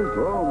 trussle,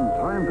 drum.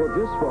 Time for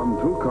this one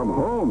to come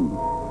home.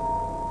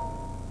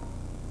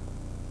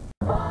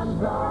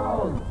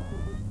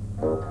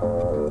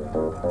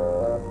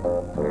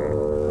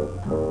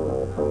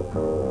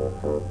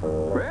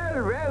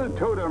 Well,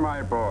 Tooter,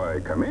 my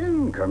boy, come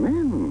in, come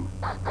in.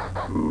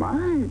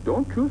 My,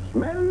 don't you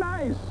smell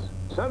nice?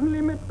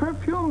 Suddenly my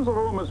perfume's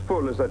room is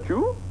full. Is that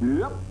you?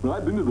 Yep,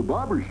 I've been to the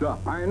barber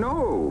shop. I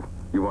know.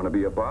 You want to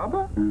be a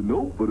barber?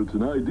 Nope, but it's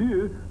an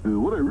idea.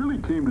 What I really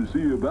came to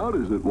see about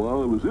is that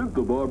while I was at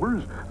the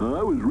barber's,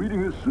 I was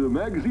reading this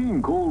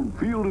magazine called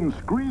Field and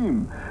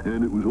Scream,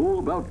 and it was all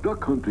about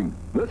duck hunting.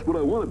 That's what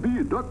I want to be,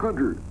 a duck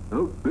hunter.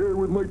 Out there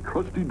with my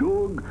trusty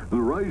dog, the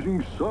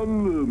rising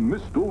sun, the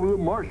mist over the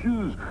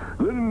marshes.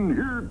 Then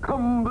here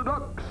come the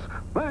ducks.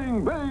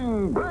 Bang,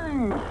 bang,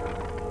 bang.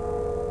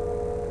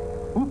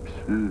 Oops,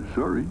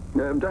 sorry.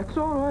 That's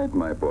all right,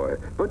 my boy.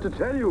 But to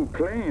tell you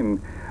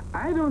plain,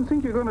 I don't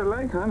think you're going to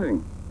like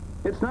hunting.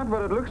 It's not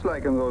what it looks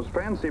like in those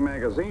fancy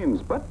magazines,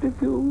 but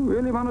if you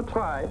really want to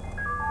try.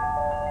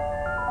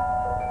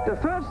 The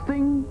first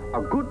thing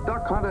a good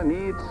duck hunter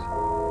needs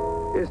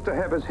is to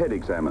have his head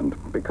examined,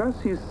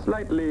 because he's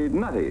slightly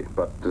nutty,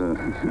 but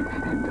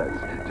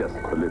that's just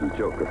a little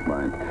joke of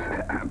mine.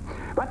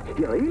 What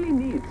he really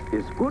needs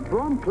is good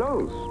warm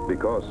clothes,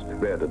 because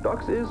where the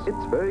ducks is,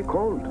 it's very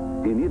cold.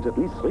 He needs at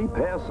least 3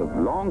 pairs of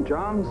long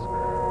johns.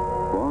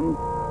 1,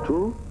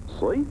 2,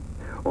 3.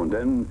 And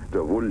then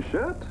the wool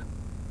shirt,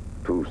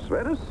 2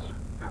 sweaters,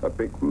 a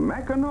big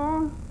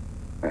mackinaw,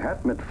 a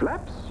hat with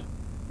flaps,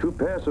 2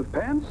 pairs of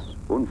pants,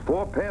 and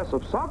 4 pairs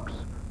of socks,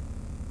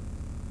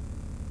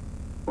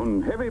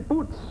 and heavy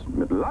boots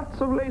with lots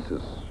of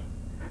laces.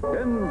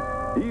 Then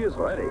he is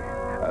ready,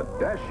 a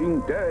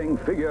dashing, daring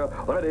figure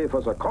ready for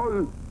the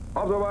call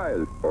of the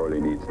wild. All he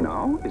needs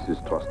now is his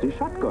trusty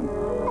shotgun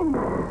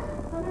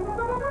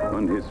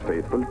and his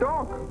faithful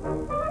dog.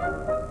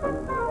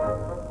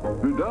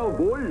 Down,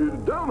 boy.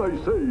 Down, I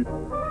say.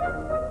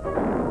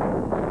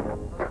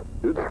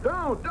 It's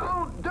down,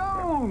 down,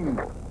 down!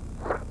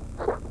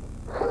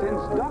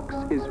 Since ducks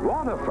is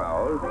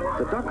waterfowl,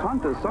 the duck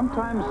hunters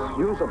sometimes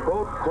use a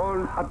boat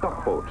called a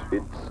duck boat.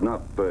 It's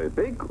not very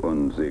big,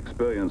 and the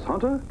experienced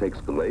hunter takes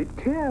great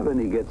care when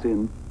he gets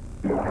in.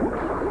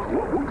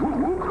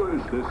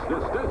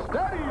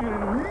 Steady!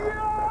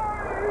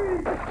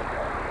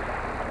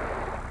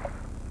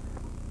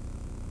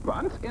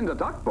 Once in the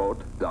duck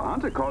boat, the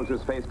hunter calls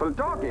his faithful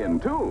dog in,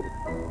 too.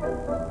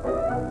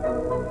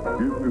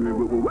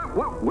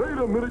 Wait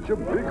a minute, you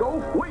big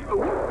oaf. Wait.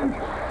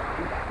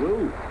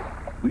 Well,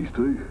 at least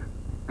I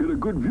get a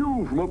good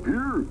view from up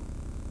here.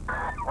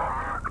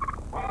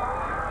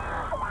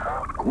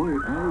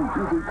 Quiet now,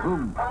 here they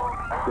come.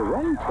 The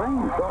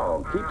well-trained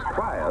dog keeps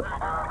quiet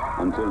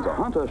until the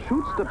hunter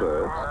shoots the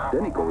birds,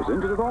 then he goes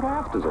into the water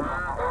after them.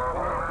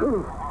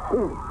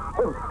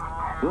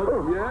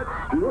 Not yet.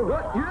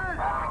 Not yet.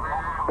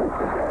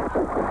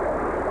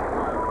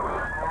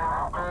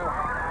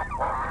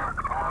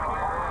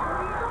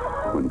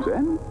 And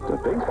then the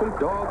faithful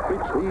dog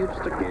retrieves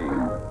the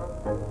game.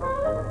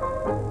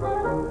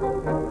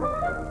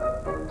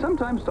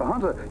 Sometimes the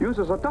hunter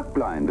uses a duck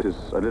blind. It is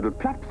a little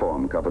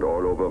platform covered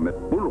all over with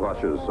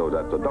bulrushes so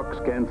that the ducks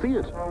can't see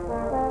it.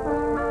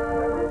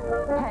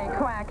 Hey,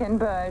 Quack and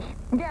Bush,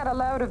 get a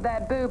load of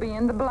that booby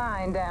in the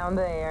blind down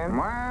there.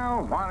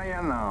 Well, what do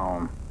you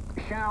know?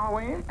 Shall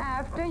we?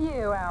 After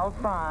you,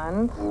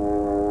 Alphonse. Hey,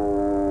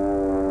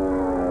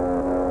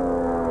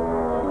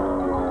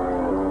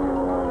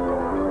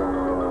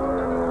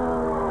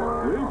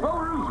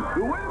 fellas,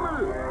 wait a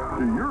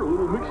minute. You're a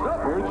little mixed up,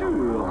 aren't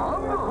you?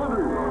 I'm the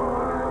hunter.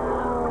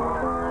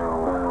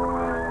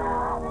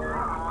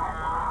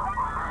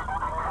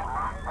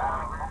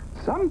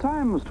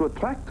 Sometimes to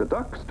attract the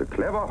ducks, the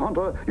clever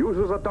hunter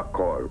uses a duck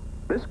call.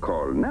 This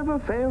call never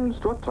fails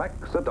to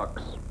attract the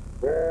ducks.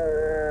 My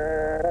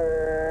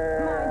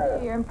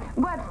dear,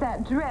 what's that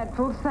that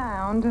dreadful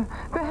sound?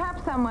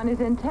 Perhaps someone is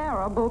in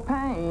terrible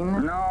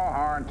pain. No,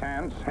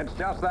 Hortense. It's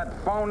just that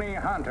phony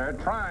hunter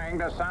trying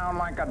to sound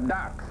like a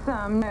duck.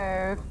 Some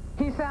nerve.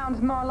 He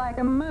sounds more like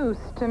a moose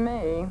to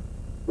me.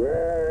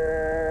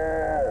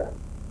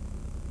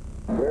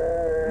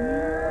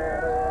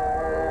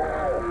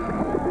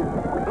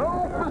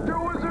 Help, Mr.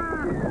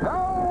 Wizard!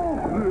 Help!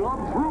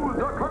 I'm through with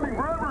duck hunting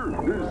forever.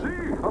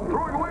 See? I'm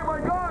throwing away my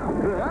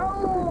gun.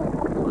 Help!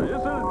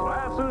 Thistle,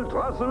 trassel,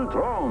 trussel,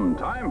 throne.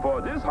 Time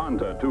for this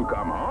hunter to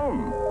come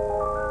home.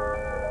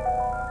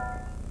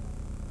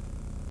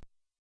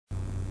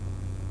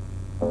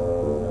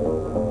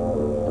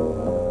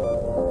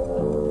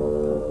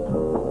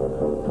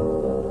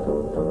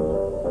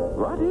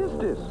 What is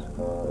this?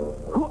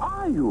 Who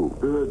are you?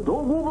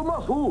 Don't move a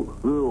muscle.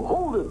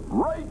 Hold it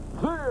right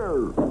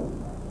there.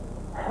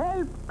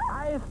 Help!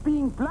 I've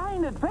been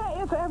blinded.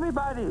 Where is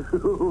everybody?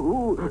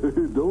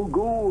 Don't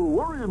go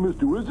worrying,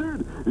 Mr.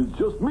 Wizard. It's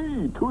just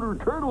me, Tooter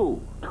Turtle.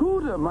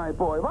 Tooter, my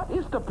boy, what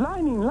is the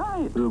blinding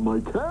light? My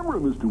camera,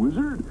 Mr.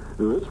 Wizard.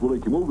 That's what I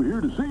came over here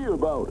to see you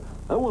about.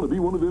 I want to be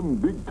one of them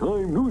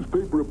big-time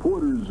newspaper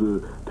reporters,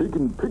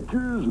 taking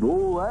pictures and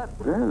all that.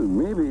 Well,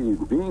 maybe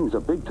being a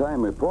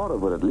big-time reporter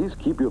would at least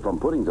keep you from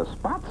putting the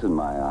spots in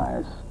my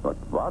eyes. But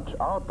watch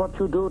out what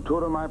you do,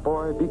 Tooter, my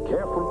boy. Be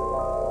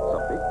careful. The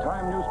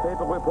big-time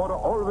newspaper reporter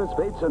always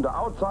waits in the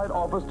outside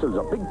office till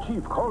the big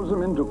chief calls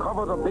him in to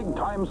cover the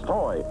big-time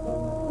story.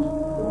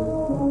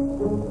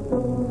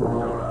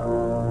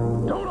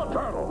 Tooter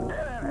Turtle,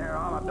 get in here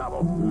on a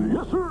double.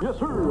 Yes, sir. Yes,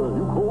 sir.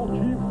 You called,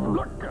 Chief?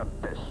 Look at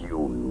this,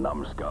 you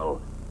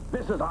numbskull.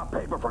 This is our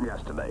paper from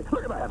yesterday.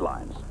 Look at the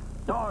headlines.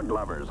 Dog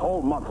lovers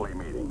hold monthly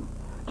meeting.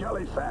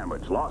 Jelly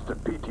sandwich lost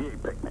at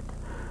PTA picnic.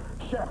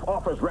 Chef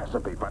offers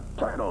recipe for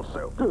turtle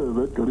soup.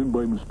 That got in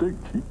by mistake,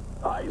 Chief.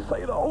 I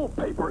say the whole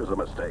paper is a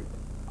mistake.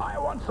 I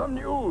want some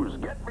news.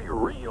 Get me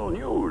real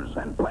news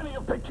and plenty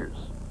of pictures.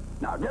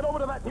 Now get over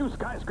to that new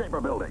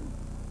skyscraper building.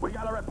 We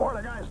got a report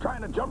of guys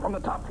trying to jump from the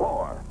top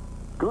floor.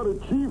 Got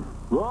it, Chief.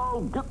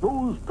 I'll get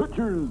those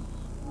pictures.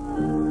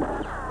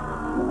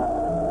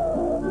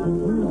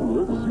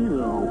 Let's see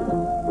now.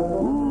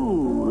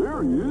 Ooh,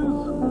 there he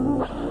is.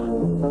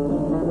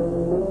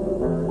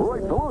 All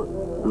right, fella.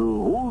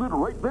 Hold it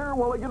right there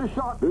while I get a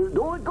shot.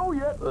 Don't let go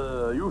yet.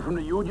 You from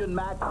the Union,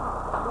 Mac?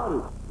 Got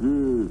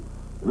it.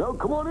 Now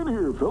come on in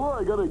here, fella.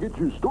 I gotta get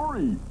your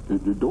story.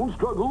 Don't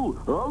struggle.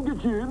 I'll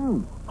get you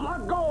in.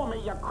 Let go of me,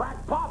 you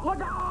crackpot.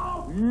 Look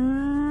out!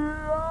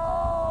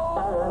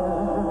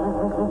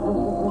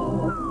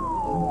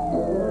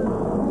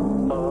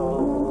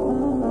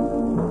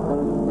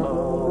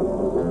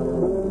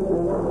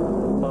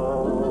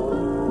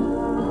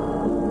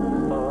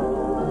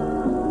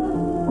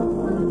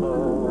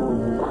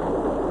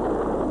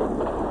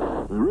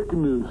 I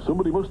reckon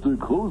somebody must have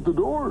closed the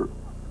door.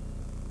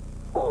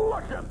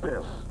 Look at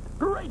this.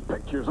 Great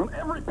pictures in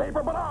every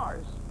paper but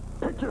ours.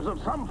 Pictures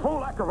of some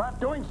fool acrobat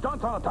doing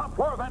stunts on the top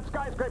floor of that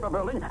skyscraper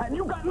building, and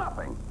you got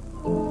nothing.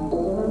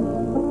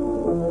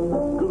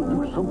 Gotta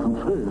do something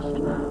fast.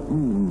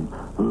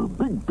 A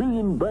big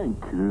billion bank.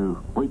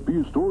 Might be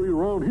a story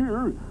around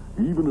here.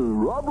 Even a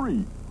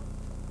robbery.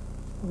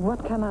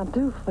 What can I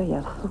do for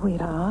you,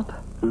 sweetheart?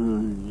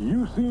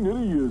 You seen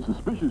any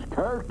suspicious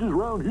characters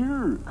around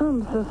here?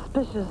 I'm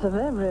suspicious of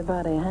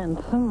everybody,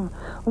 handsome.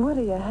 What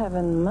do you have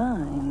in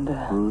mind?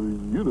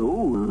 You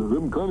know,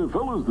 them kind of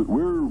fellas that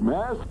wear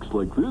masks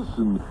like this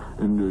and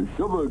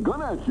shove a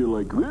gun at you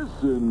like this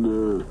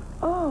and,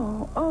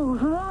 Oh,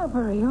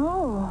 robbery,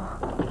 oh.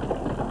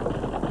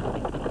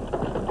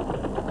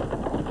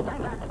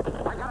 Stand back.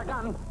 I got a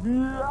gun.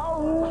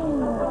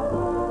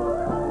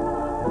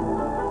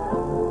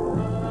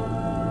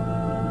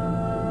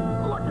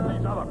 Look at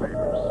these other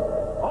papers.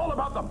 All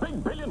about the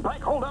big billion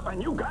bank holdup,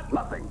 and you got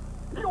nothing.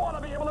 You ought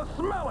to be able to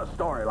smell a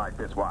story like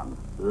this one.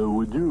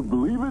 Would you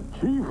believe it,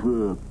 Chief?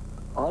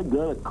 I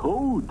got a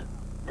code.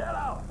 Get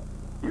out.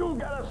 You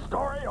get a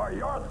story or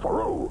you're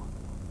through.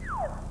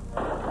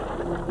 Well,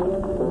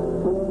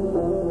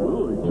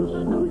 I just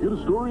gotta get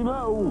a story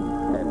now.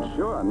 And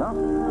sure enough,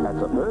 at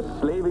the first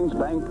Slavings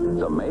Bank,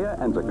 the mayor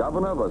and the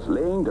governor was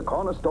laying the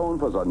cornerstone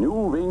for the new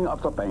wing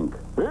of the bank.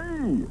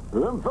 Hey,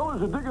 them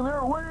fellas are digging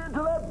their way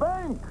into that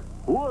bank.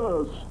 What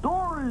a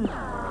story.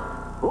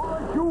 All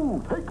right,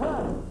 you, take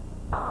that.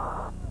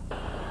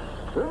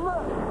 And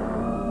that.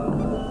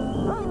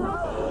 And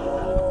that.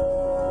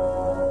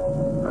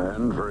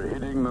 And for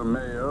hitting the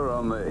mayor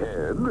on the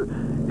head,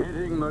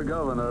 hitting the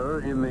governor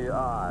in the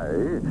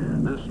eye,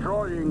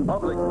 destroying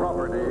public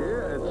property,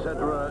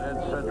 etc.,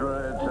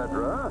 etc.,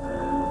 etc.,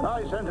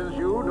 I sentence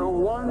you to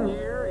 1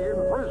 year in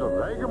prison.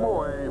 Take him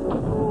away.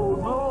 Oh,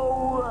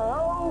 no.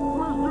 Help,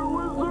 Mr.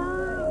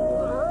 Wizard.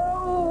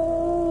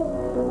 Help.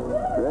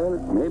 Well,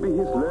 maybe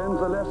he's learned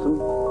the lesson.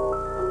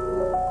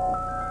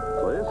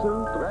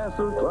 Tristle,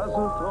 trassle,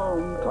 trussle,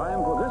 throne. Time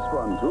for this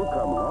one to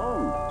come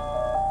home.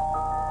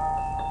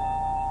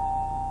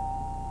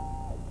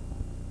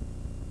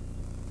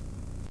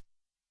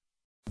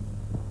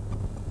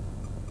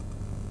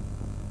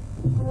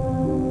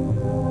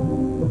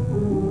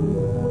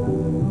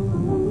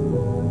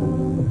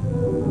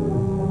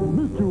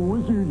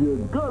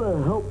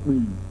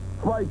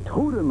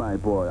 Tooter, my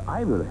boy,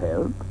 I will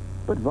help.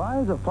 But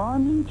why the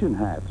Foreign Legion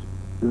hat?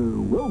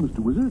 Well, Mr.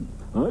 Wizard,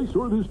 I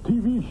saw this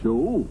TV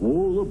show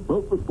all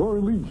about the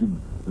Foreign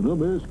Legion, and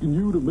I'm asking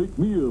you to make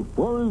me a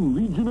Foreign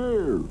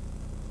Legionnaire.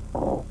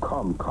 Oh,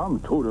 come,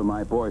 Tooter,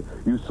 my boy.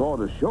 You saw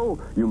the show.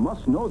 You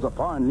must know the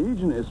Foreign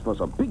Legion is for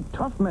the big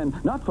tough men,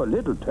 not for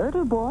little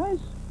turtle boys.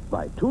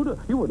 Why, Tooter,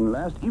 you wouldn't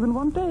last even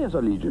one day as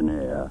a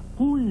Legionnaire.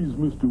 Please,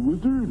 Mr.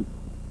 Wizard,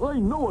 I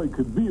know I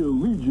could be a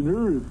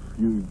Legionnaire if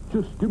you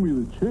just give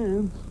me the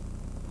chance.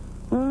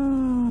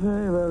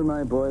 Very well,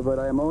 my boy, but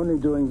I am only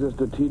doing this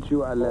to teach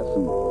you a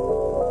lesson.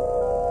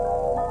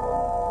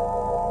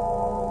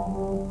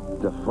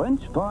 The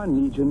French Foreign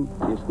Legion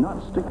is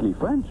not strictly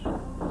French.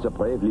 The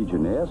brave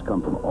Legionnaires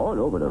come from all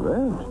over the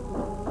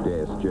world.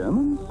 There's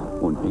Germans,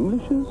 and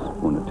Englishes,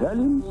 and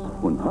Italians,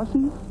 and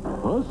Hussies.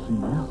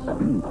 Hussies?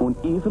 And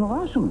even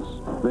Russians,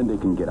 when they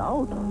can get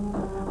out.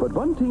 But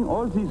one thing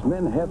all these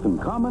men have in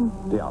common,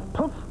 they are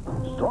tough,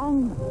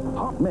 strong,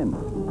 hard men.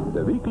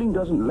 The weakling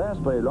doesn't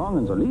last very long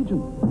in the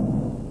Legion.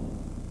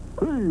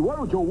 Hey, why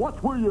don't you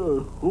watch where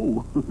you...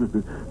 Oh,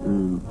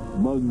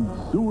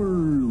 Monsieur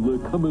le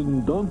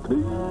Commandante?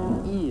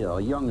 Here,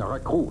 young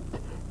recruit.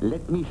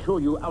 Let me show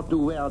you how to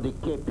wear the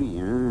kepi,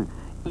 huh?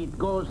 It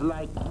goes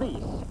like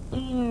this.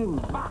 In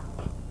back.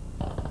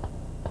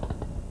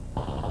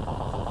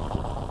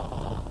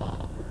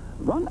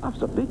 One of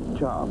the big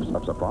jobs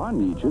of the Foreign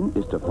Legion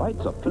is to fight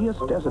the fierce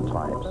desert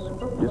tribes.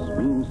 This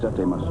means that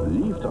they must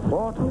leave the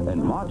fort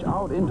and march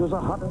out into the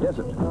hot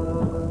desert.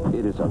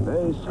 It is a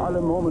very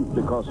solemn moment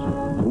because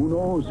who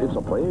knows if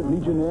the brave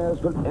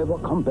Legionnaires will ever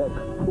come back.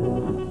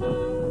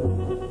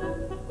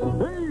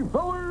 Hey,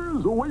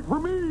 fellas, wait for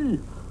me!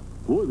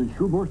 Boy, they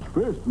sure march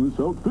fast in this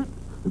outfit.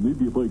 And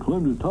maybe if I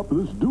climb to the top of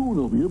this dune,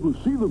 I'll be able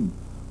to see them.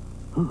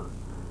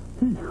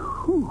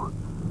 Whew,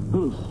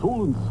 not a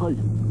soul in sight.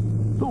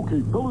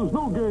 Okay, fellas,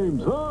 no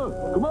games, huh?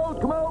 Come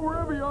out,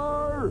 wherever you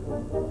are.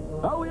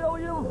 Alley,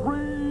 I'm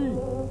free.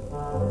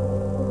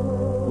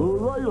 All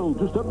right, I'll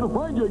just have to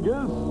find you, I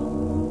guess.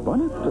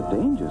 One of the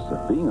dangers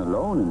of being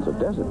alone in the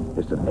desert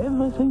is that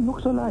everything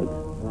looks alike.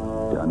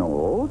 There are no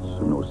roads,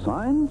 no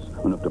signs,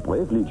 and if the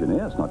brave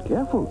Legionnaire is not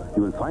careful,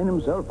 he will find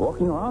himself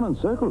walking around in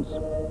circles.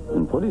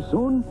 And pretty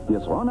soon, he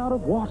has run out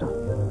of water.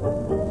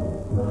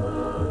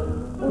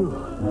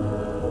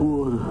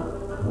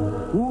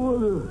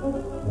 Water.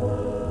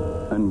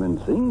 And when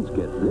things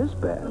get this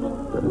bad,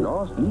 the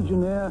lost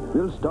Legionnaire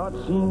will start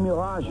seeing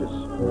mirages.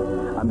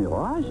 A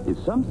mirage is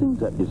something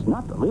that is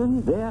not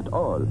really there at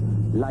all.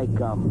 Like,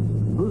 a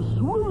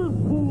swimming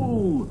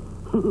pool!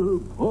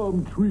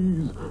 Palm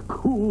trees,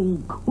 cool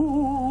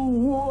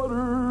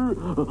water!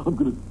 I'm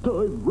gonna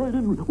dive right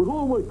in with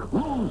all my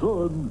clothes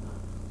on.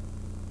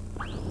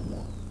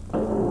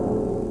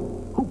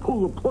 Who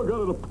pulled the plug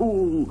out of the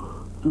pool?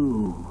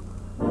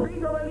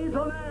 Think of a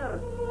Legionnaire!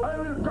 I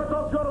will cut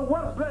off your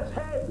worthless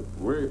head!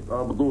 Wait,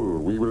 Abdul.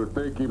 We will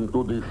take him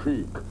to the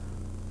Sheik.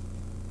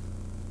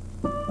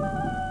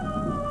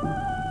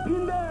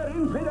 In there,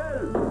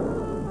 infidel!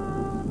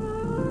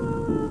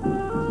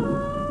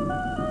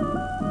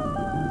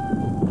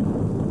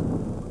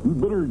 You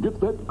better get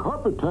that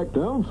carpet tack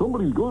down.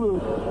 Somebody's gonna...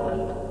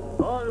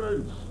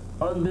 Silence!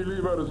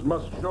 Unbelievers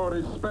must show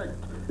respect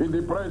in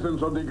the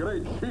presence of the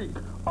great Sheik,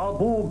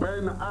 Abu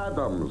Ben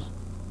Adams.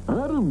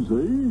 Adams,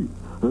 eh?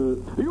 Are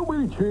you by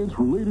any chance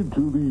related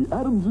to the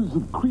Adamses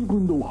of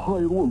Cleveland,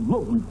 Ohio, a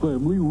lovely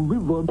family who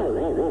live on...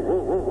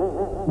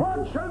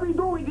 What shall we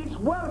do with this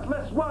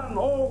worthless one,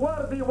 or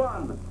worthy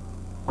one?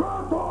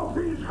 Cut off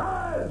his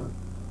head!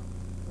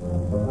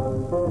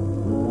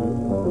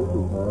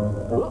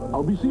 Well,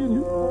 I'll be seeing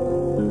you.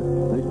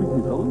 Nice meeting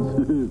you,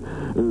 fellas.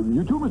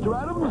 You too, Mr.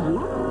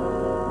 Adams.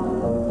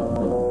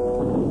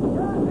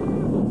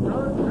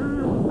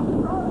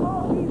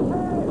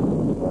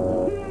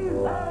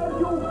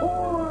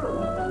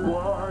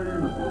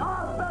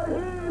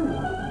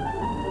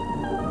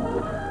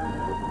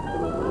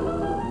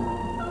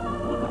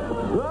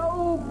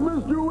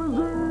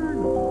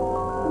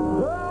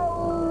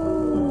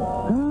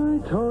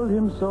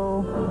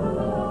 So,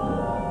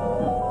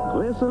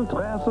 Dressel,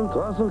 Trassel,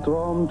 Trussel,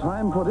 Drum,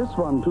 time for this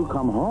one to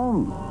come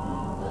home.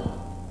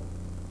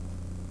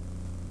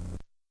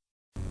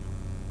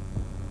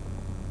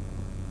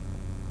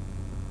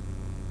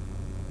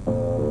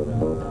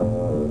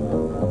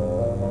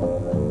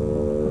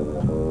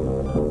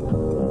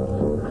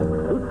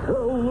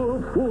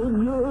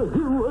 California,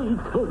 here I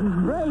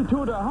come. Ray,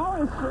 Tooter, how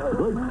is...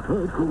 Right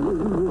back away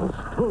it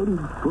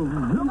started from...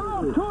 Come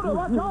on, Tooter,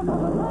 watch out for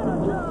the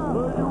manager!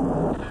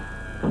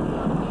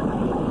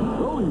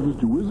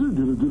 Mr. Wizard,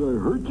 did I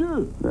hurt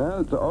you?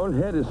 Well, the old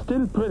head is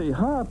still pretty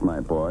hard, my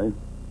boy.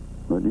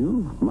 But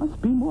you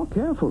must be more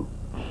careful.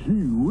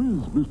 Gee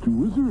whiz, Mr.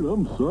 Wizard,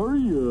 I'm sorry.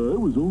 I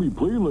was only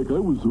playing like I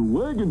was a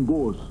wagon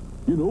boss.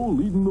 You know,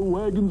 leading the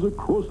wagons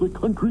across the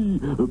country,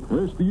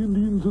 past the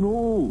Indians and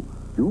all.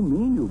 You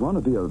mean you want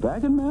to be a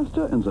wagon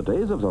master in the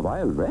days of the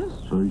Wild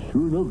West? I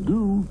sure enough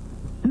do.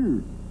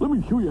 Here, let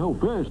me show you how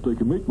fast I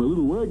can make my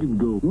little wagon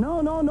go. No.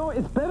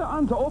 It's better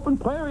on the open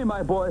prairie,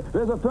 my boy,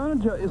 where the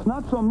furniture is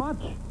not so much.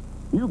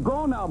 You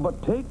go now,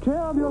 but take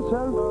care of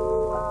yourself.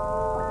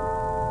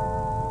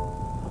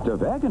 The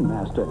wagon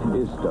master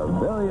is the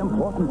very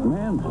important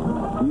man.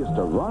 He is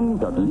the one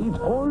that leads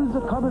all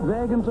the covered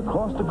wagons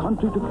across the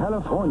country to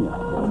California.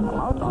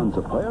 Out on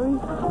the prairie,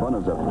 one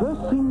of the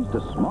first things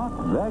the smart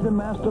wagon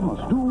master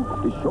must do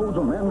is show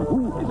the man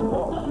who is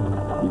boss.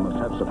 He must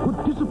have some good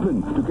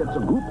discipline to get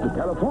the group to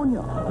California.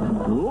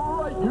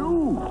 All right,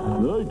 you.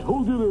 I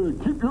told you to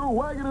keep your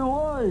wagon in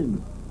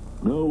line.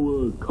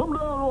 Now, come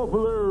down off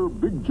of there,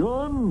 Big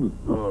John.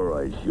 All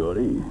right,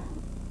 Shorty.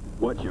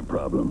 What's your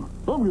problem?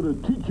 I'm going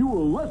to teach you a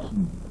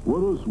lesson.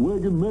 What us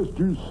wagon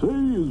masters say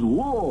is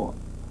law.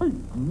 Take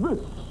this.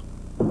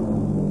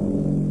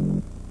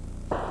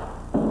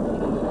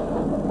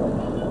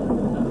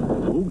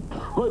 Don't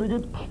try to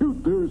get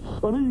cute there,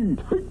 Sonny.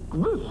 Take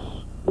this.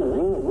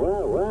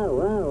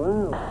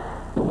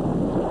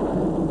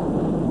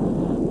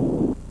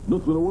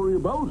 Nothing to worry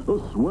about.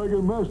 Us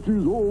wagon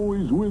masters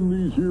always win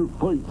these here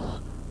fights.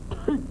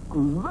 Take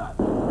that.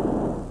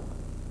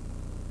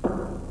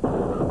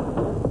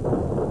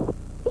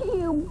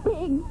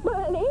 Big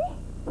bully.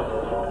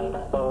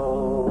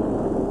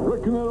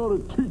 Reckon that ought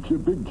to teach you,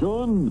 Big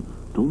John.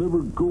 Don't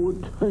ever go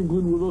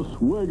a-tangling with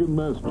us wagon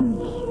masters.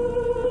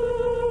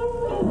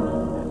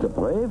 The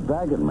brave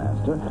wagon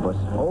master was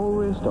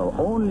always the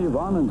only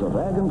one in the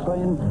wagon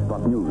train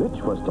but knew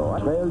which was the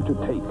right trail to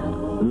take.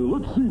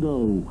 Let's see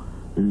now.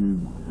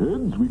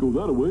 Heads, we go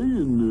that way,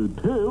 and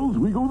tails,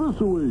 we go this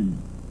way.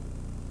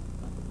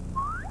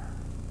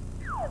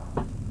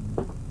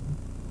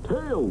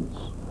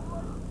 Tails.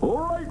 All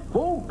right,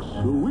 folks,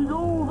 we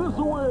go this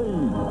way.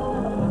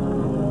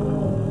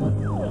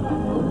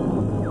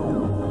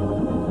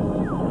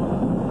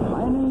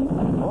 Finally,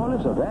 all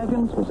of the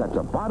wagons was at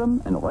the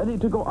bottom and ready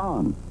to go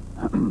on.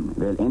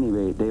 Well,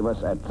 anyway, they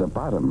was at the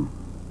bottom.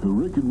 I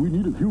reckon we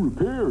need a few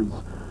repairs,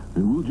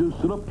 and we'll just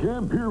set up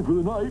camp here for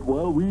the night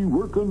while we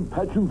work on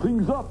patching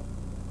things up.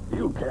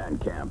 You can't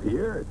camp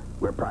here.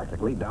 We're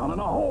practically down in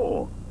a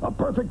hole. A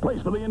perfect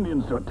place for the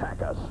Indians to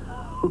attack us.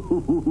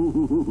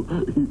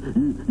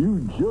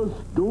 You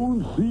just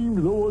don't seem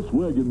to know us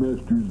wagon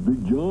masters,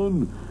 Big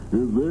John.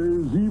 If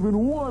there's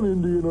even one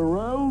Indian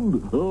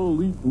around,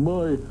 I'll eat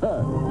my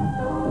hat.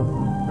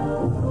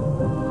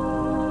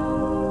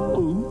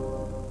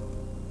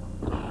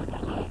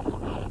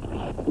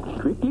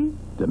 Quickly,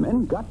 the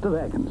men got the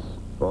wagons,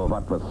 or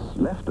what was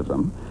left of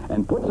them,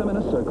 and put them in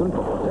a circle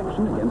for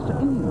protection against the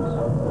Indians.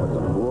 But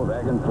the poor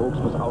wagon folks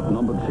was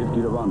outnumbered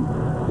 50 to 1.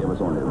 There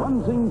was only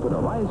one thing for the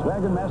wise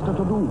wagon master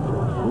to do.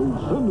 Oh,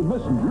 send a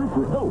messenger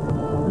for help.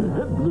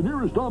 Head to the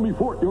nearest army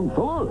fort, young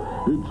fella.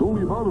 It's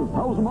only about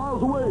 1,000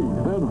 miles away.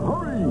 And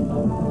hurry!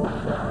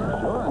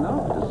 Sure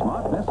enough, the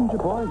smart messenger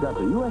boy got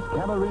the U.S.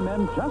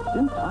 cavalrymen just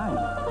in time.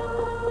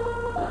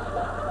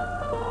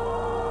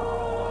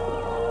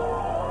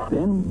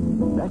 Then,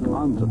 back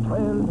on the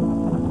trail,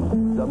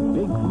 the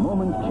big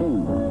moment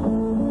came.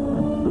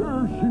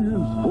 There she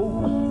is,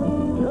 folks.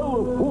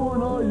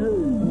 California.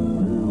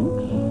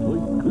 Looks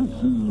like this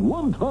is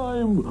one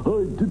time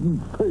I didn't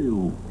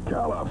fail.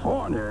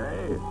 California,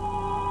 eh?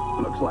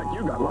 Looks like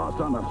you got lost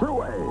on the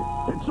thruway.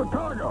 It's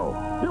Chicago.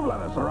 You've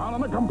led us around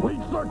in a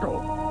complete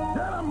circle.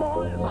 Get 'em,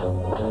 boys!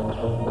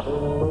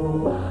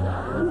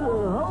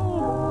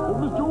 Help!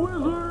 Mr.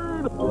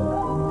 Wizard!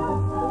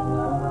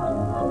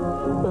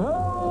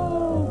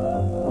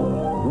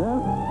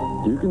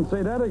 You can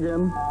say that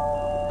again.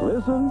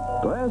 Drizzle,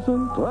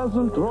 drazzle,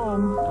 druzzle,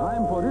 drum.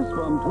 Time for this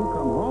one to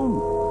come home.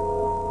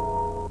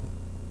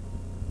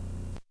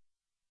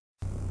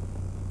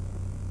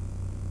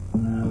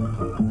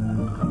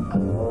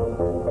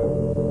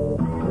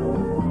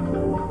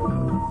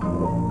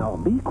 Now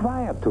be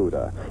quiet,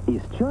 Tooter.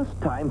 It's just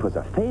time for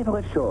the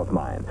favorite show of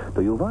mine.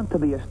 Do you want to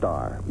be a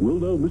star? Well,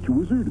 now, Mr.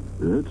 Wizard,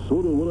 that's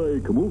sort of what I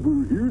come over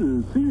here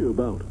to see you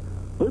about.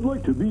 I'd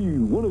like to be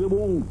one of them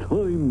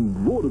old-time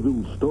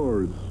vaudeville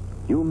stars.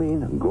 You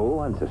mean go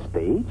on the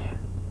stage?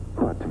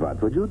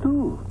 What would you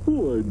do?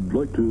 Oh, I'd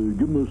like to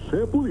give them a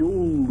sample of the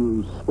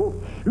old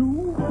soft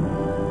shoe.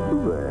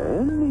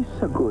 Well,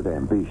 it's a good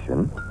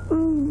ambition.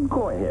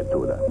 Go ahead,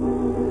 Tooter.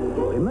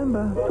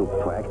 Remember to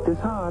practice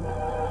hard.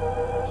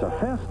 The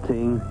first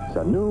thing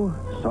the new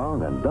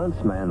song and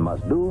dance man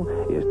must do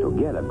is to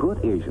get a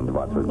good agent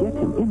what will get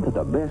him into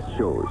the best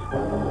shows.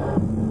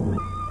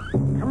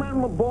 Come in,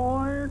 my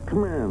boy.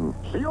 Come in.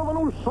 See all the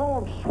new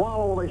sword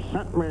swallow they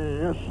sent me.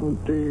 Yes,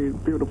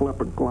 indeed. Beautiful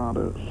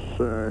epiglottis.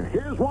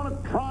 Here's one to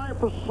try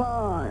for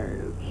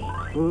size.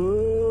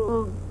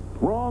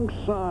 Wrong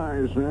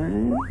size,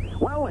 eh?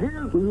 Well,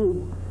 here's...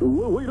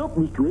 well, wait up,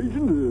 Mr.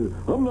 Agent.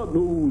 I'm not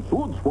no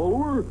sword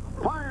swallower.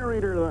 Fire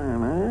eater,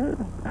 then,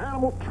 eh?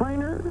 Animal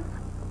trainer?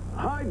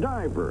 High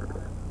diver?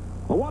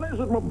 Well, what is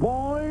it, my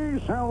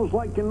boy? Sounds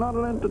like you're not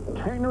an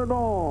entertainer at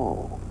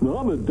all. No,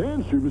 I'm a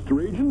dancer,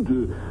 Mr. Agent.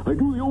 I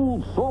do the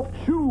old soft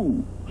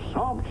shoe.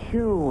 Soft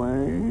shoe,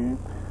 eh?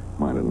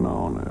 Might have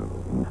known it.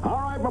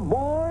 All right, my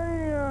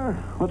boy.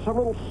 Let's have a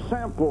little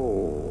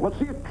sample. Let's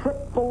see you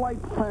trip the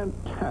light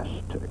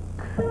fantastic.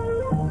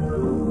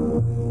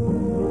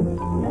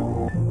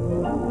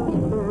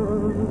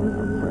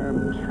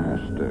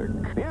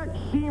 Fantastic. The act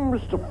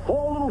seems to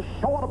fall a little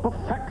short of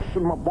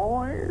perfection, my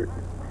boy.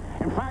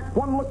 In fact,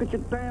 one look at you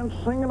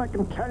dancing, and I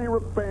can tell you're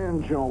a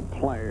banjo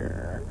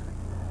player.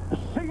 A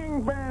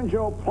singing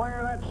banjo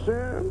player, that's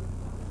it.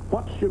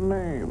 What's your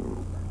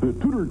name?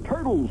 Tooter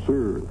Turtle,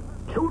 sir.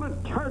 Tooter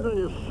Turtle,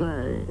 you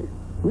say?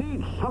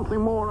 Need something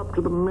more up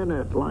to the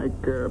minute,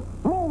 like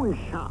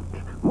Moonshot.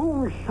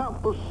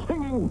 Moonshot, the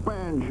singing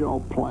banjo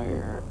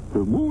player.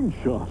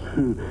 Moonshot?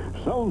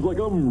 Sounds like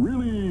I'm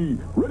really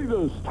ready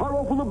to start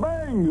off with a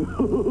bang.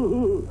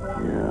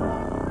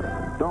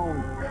 Yeah,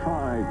 don't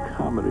try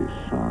comedy,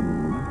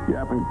 son. You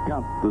haven't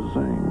got the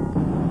zing.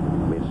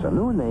 With a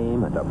new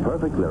name and a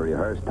perfectly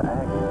rehearsed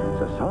act,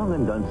 the song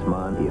and dance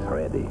man is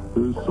ready.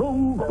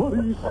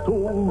 Somebody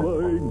stole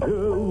my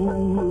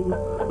gal.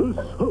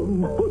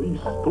 Somebody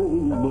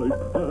stole my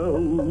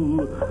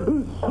pal.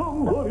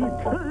 Somebody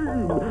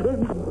came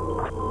and...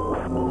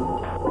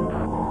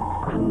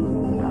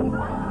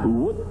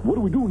 What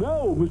do we do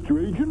now, Mr.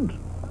 Agent?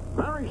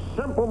 Very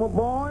simple, my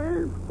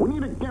boy. We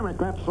need a gimmick,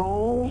 that's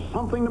all.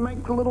 Something to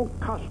make the little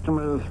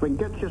customers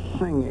forget you're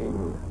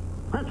singing.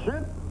 That's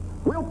it.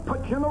 We'll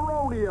put you in the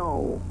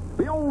rodeo.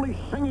 The only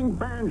singing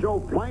banjo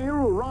player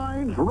who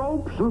rides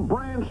ropes and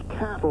brands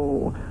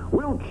cattle.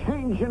 We'll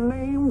change your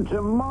name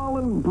to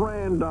Marlon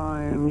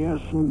Brandine, yes,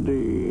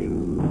 indeed.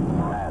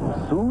 And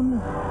soon,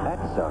 at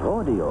the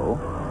rodeo...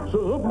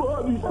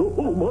 Somebody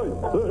stole my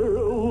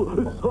pal.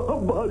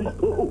 Somebody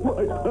stole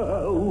my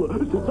pal.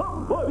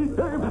 Somebody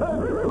came and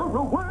took her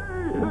away.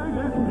 They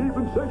didn't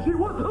even say she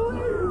was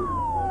alive.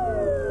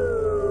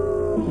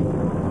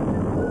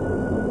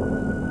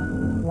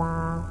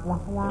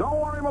 Don't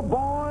worry, my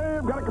boy.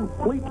 I've got a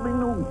completely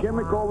new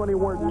gimmick already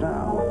worked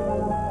out.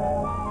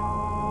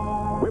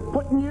 We're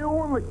putting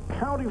you in the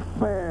county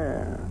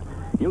fair.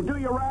 You'll do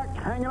your act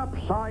hanging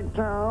upside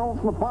down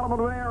from the bottom of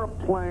an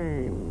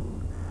airplane.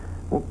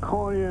 We'll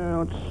call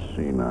you, let's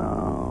see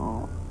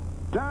now,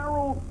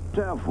 Darryl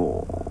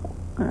Devil.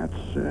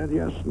 That's it,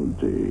 yes,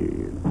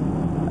 indeed.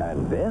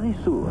 And very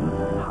soon,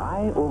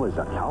 high over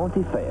the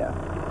county fair...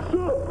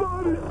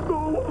 Somebody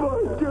stole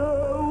my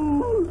gal.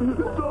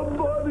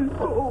 Somebody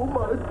stole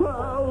my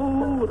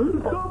pal.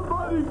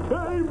 Somebody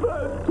came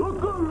and took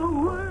her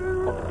away.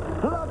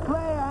 Look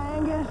there,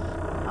 Angus.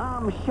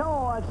 I'm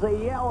sure it's the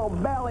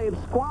yellow-bellied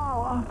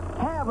squaller.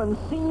 Haven't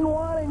seen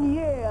one in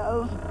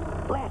years.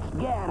 Let's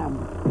get him.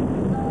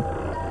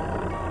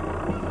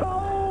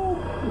 Oh!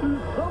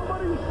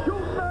 Somebody's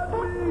shooting at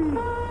me!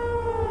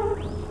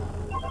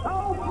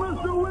 Help,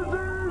 Mr.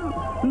 Wizard!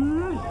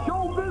 This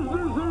show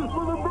business is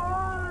for the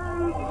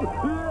birds!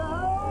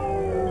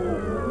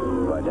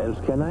 What else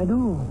can I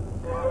do?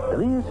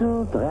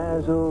 Drizzle,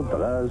 drazzle,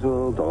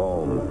 drazzle,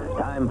 drome.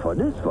 Time for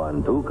this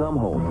one to come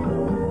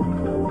home.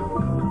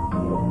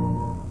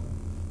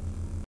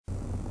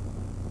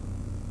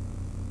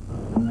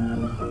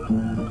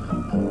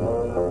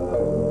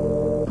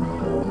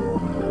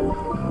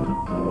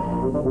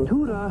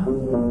 Tooter!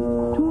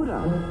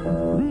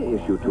 Where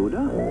is you,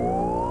 Tooter?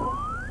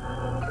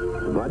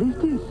 What is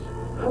this?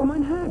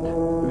 Mein hat.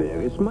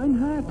 Where is mein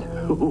hat?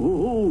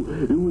 Oh,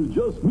 it was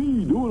just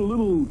me doing a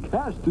little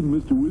casting,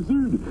 Mr.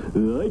 Wizard.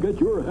 I got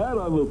your hat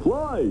on the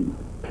fly.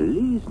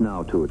 Please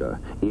now, Tooter.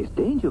 It's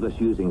dangerous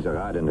using the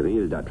rod and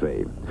reel that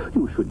way.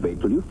 You should wait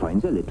till you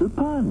find the little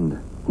pond.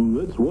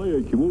 Well, that's why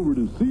I came over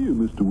to see you,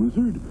 Mr.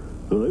 Wizard.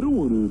 I don't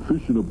want to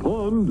fish in a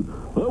pond.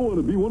 I want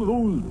to be one of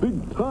those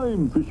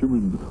big-time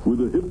fishermen with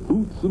the hip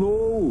boots and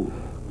all.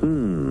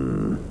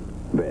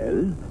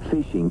 Well,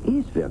 fishing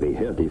is very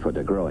healthy for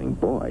the growing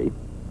boy.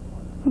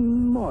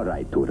 All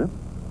right, Tooter.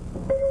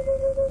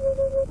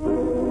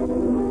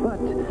 But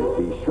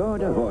be sure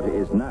the water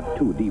is not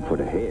too deep for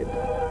the head.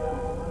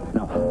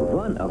 Now,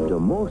 one of the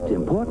most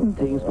important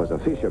things for the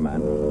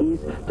fisherman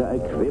is the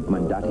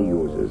equipment that he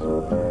uses,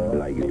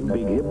 like the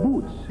big hip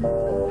boots.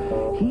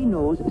 He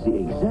knows the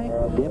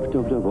exact depth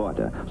of the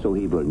water, so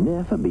he will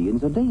never be in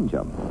the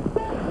danger.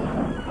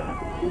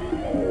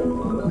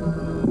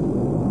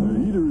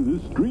 Either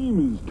this stream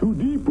is too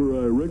deep or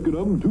I reckon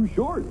I'm too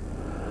short.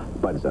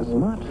 But the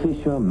smart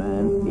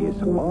fisherman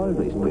is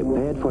always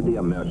prepared for the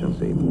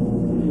emergency.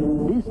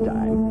 This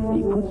time,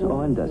 he puts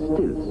on the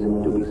stilts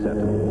to be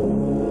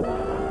certain.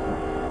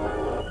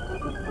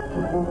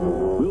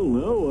 Well,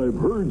 now I've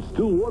heard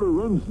still water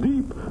runs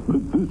deep,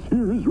 but this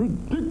here is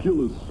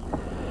ridiculous.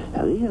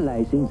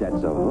 Realizing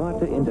that the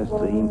water in the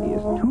stream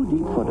is too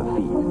deep for the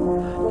feet,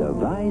 the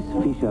wise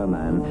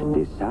fisherman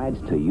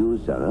decides to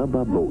use a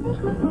rubber boat.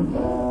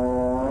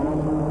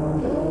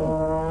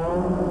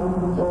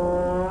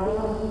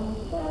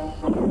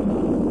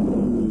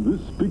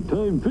 This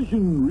big-time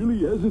fishing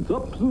really has its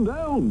ups and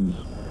downs.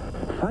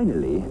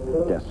 Finally,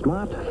 the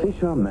smart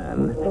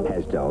fisherman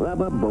has the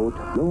rubber boat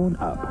blown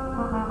up.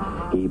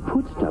 He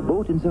puts the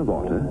boat in the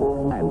water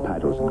and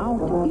paddles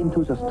out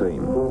into the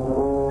stream.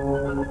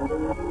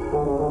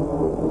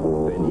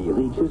 When he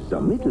reaches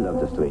the middle of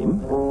the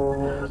stream,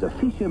 the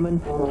fisherman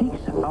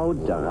takes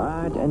out the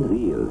rod and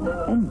reel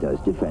and does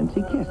the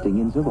fancy casting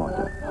in the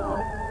water.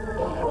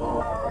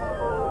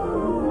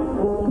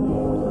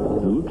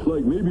 Looks looks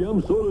like maybe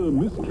I'm sort of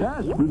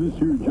miscast for this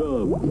here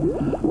job.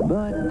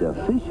 But the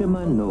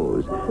fisherman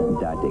knows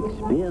that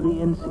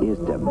experience is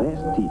the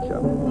best teacher.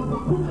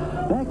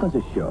 Back on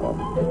the shore,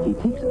 he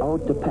takes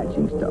out the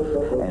patching stuff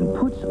and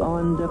puts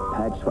on the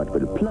patch what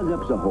will plug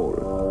up the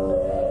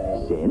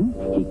hole. Then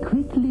he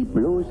quickly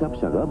blows up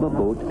the rubber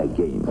boat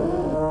again.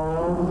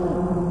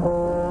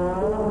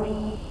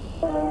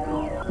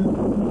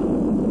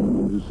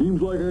 It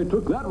seems like I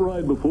took that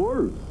ride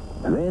before.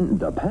 When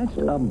the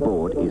patched-up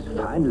boat is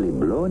finally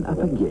blown up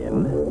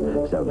again,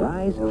 the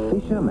wise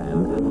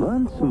fisherman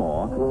once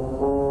more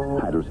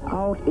paddles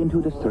out into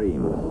the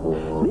stream.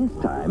 This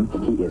time,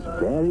 he is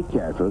very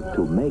careful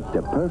to make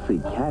the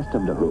perfect cast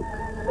of the hook.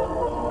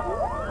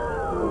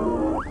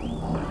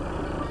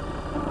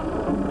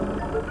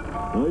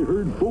 I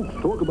heard folks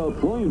talk about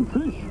flying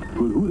fish,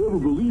 but who'd ever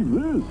believe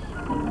this?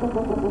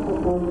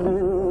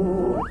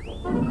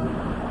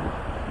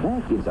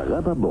 Back in the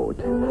rubber boat,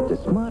 the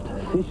smart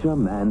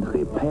fisherman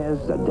repairs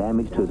the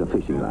damage to the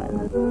fishing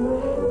line.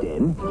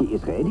 Then he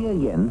is ready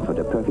again for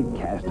the perfect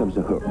cast of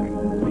the hook.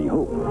 We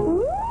hope.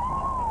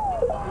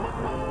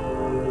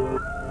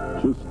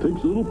 Just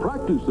takes a little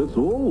practice, that's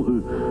all.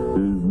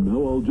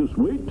 Now I'll just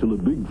wait till a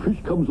big fish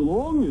comes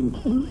along and...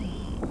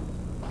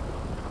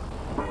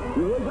 I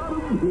got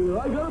him!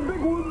 I got a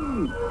big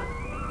one!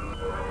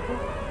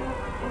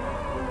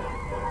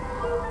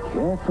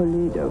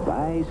 Carefully, the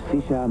wise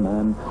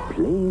fisherman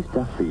plays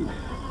the fish,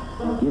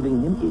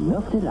 giving him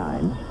enough the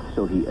line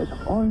so he is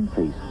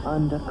always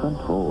under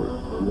control.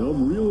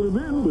 I'm reeling him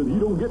in, but he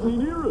don't get any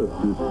nearer.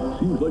 It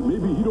seems like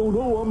maybe he don't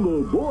know I'm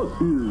the boss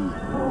here.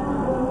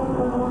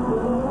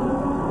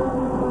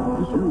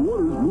 This here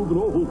water's moving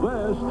awful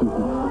fast.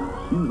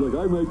 Seems like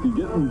I might be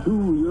getting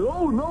too...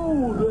 Oh,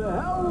 no!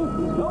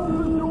 Help! Help,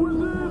 Mr.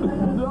 Wizard!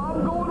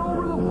 I'm going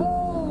over the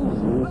falls!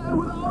 Man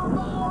without a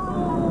bow!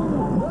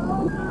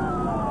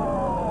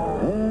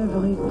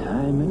 Every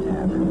time it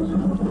happens.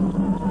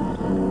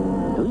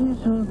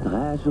 Drizzle,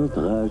 drazzle,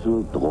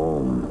 drazzle,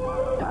 drom.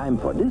 Time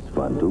for this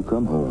one to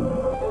come home.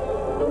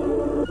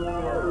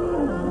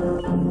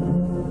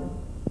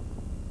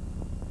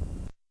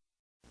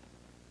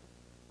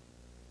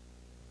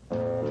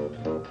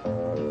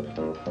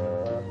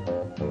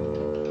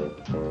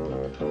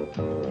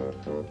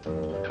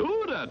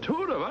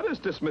 Tooter, what is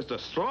this, Mr.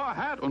 Straw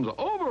Hat and the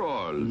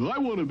overalls? I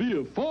want to be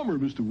a farmer,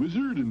 Mr.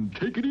 Wizard, and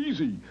take it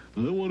easy.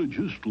 I want to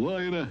just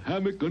lie in a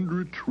hammock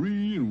under a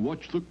tree and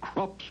watch the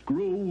crops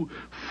grow.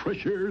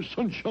 Fresh air,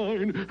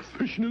 sunshine,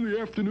 fishing in the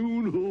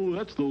afternoon. Oh,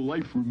 that's the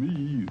life for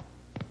me.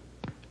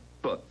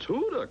 But,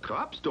 Tooter,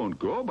 crops don't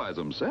grow by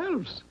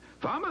themselves.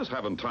 Farmers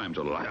haven't time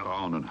to lie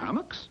around in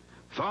hammocks.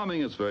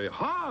 Farming is very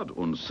hard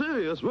and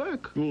serious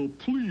work. Oh,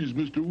 please,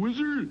 Mr.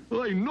 Wizard.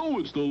 I know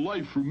it's the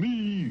life for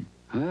me.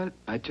 Well,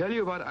 I tell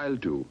you what I'll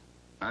do.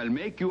 I'll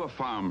make you a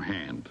farm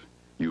hand.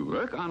 You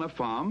work on a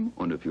farm,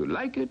 and if you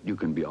like it, you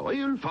can be a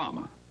real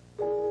farmer.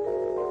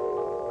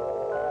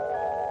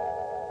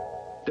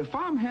 The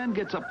farm hand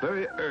gets up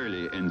very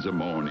early in the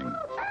morning.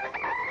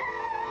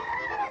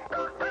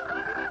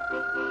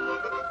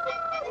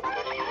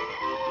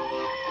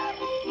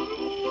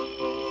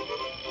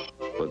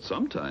 But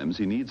sometimes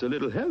he needs a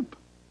little help.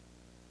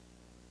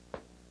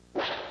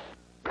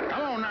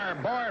 Come on there,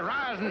 boy.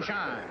 Rise and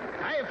shine.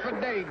 Half a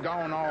day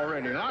gone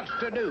already. Lots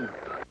to do.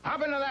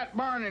 Hop into that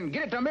barn and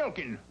get it to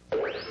milking.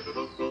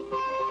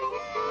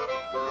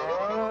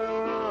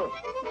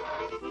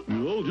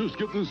 I'll just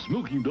get this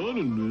milking done,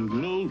 and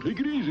then I'll take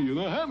it easy in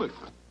a hammock.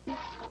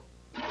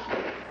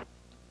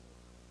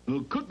 Now,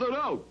 cut that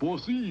out,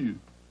 bossy.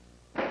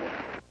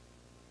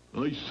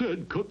 I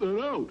said cut that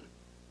out.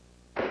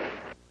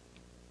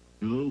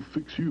 I'll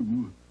fix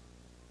you.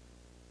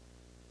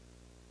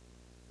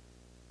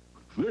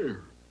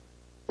 There.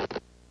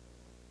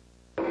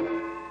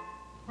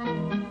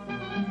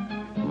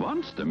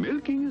 Once the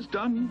milking is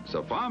done,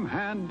 the farm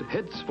hand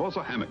heads for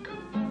the hammock.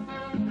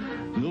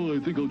 Now, I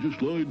think I'll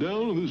just lie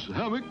down in this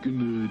hammock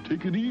and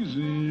take it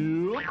easy.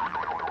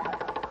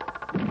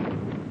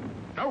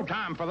 No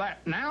time for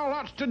that now.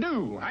 Lots to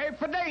do.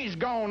 Half a day's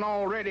gone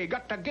already.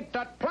 Got to get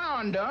that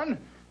plowing done.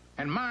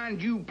 And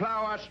mind you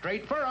plow a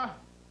straight furrow.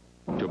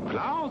 To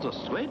plow the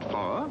straight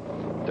furrow,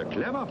 the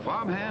clever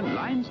farmhand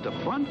lines the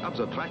front of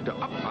the tractor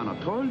up on a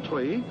tall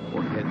tree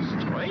and heads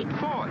straight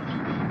for it.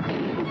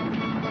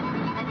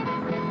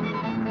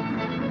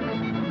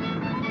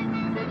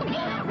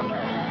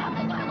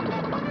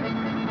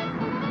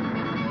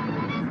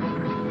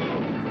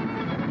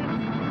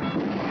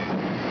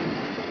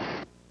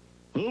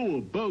 How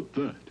about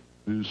that?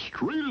 As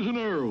straight as an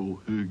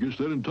arrow. I guess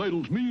that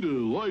entitles me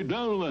to lie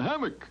down in the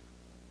hammock.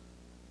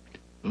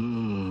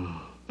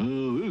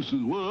 This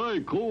is what I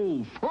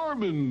call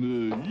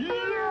farming.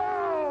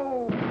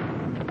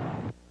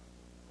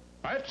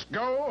 Let's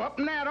go up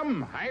and at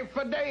 'em. Half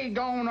a day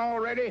gone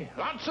already.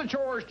 Lots of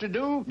chores to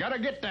do. Gotta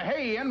get the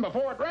hay in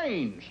before it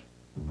rains.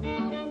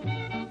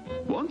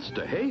 Once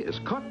the hay is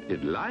cut,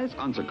 it lies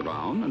on the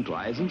ground and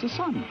dries in the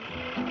sun.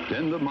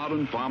 Then the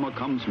modern farmer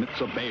comes with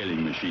the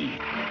baling machine.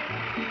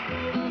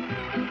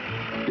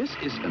 This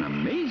is an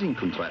amazing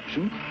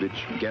contraption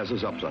which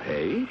gathers up the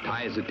hay,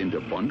 ties it into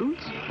bundles,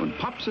 and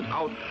pops it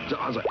out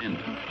the other end.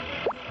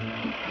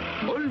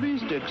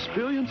 Always the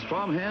experienced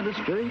farmhand is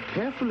very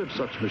careful of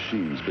such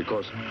machines,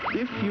 because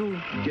if you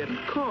get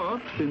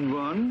caught in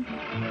one,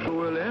 you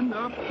will end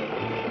up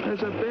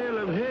as a bale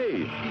of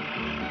hay.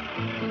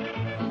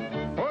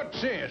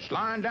 What's this,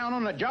 lying down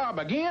on the job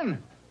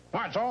again?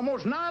 Why, it's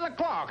almost 9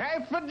 o'clock.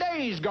 Half the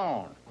day's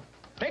gone.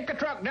 Take the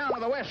truck down to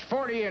the West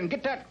 40 and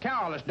get that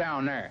cow that's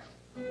down there.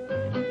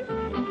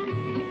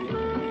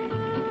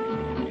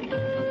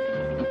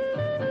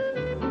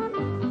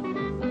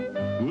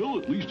 Well,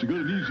 at least I got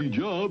an easy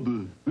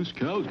job. This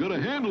cow's got a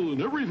handle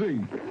and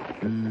everything.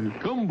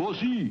 Come,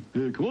 bossy.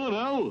 Come on,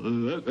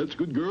 Al. That's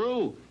good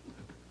girl.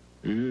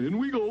 In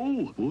we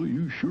go. Boy,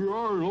 you sure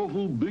are an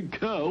awful big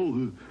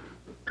cow.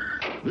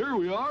 There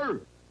we are.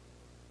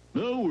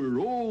 Now we're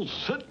all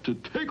set to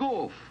take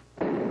off.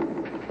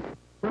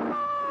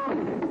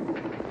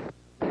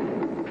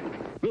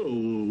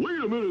 Wait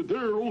a minute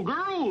there, old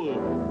girl.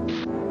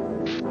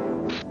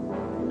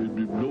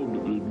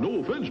 No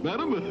offense,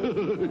 madam.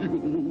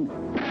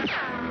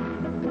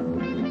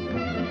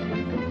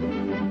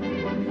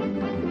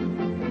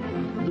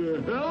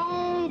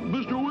 Help,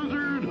 Mr.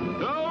 Wizard.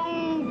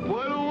 Help!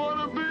 I don't want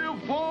to be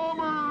a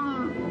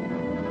farmer.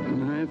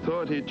 I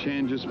thought he'd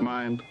change his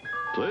mind.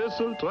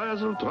 Tristle,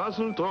 trassle,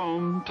 trussle,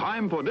 trom.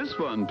 Time for this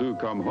one to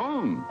come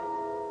home.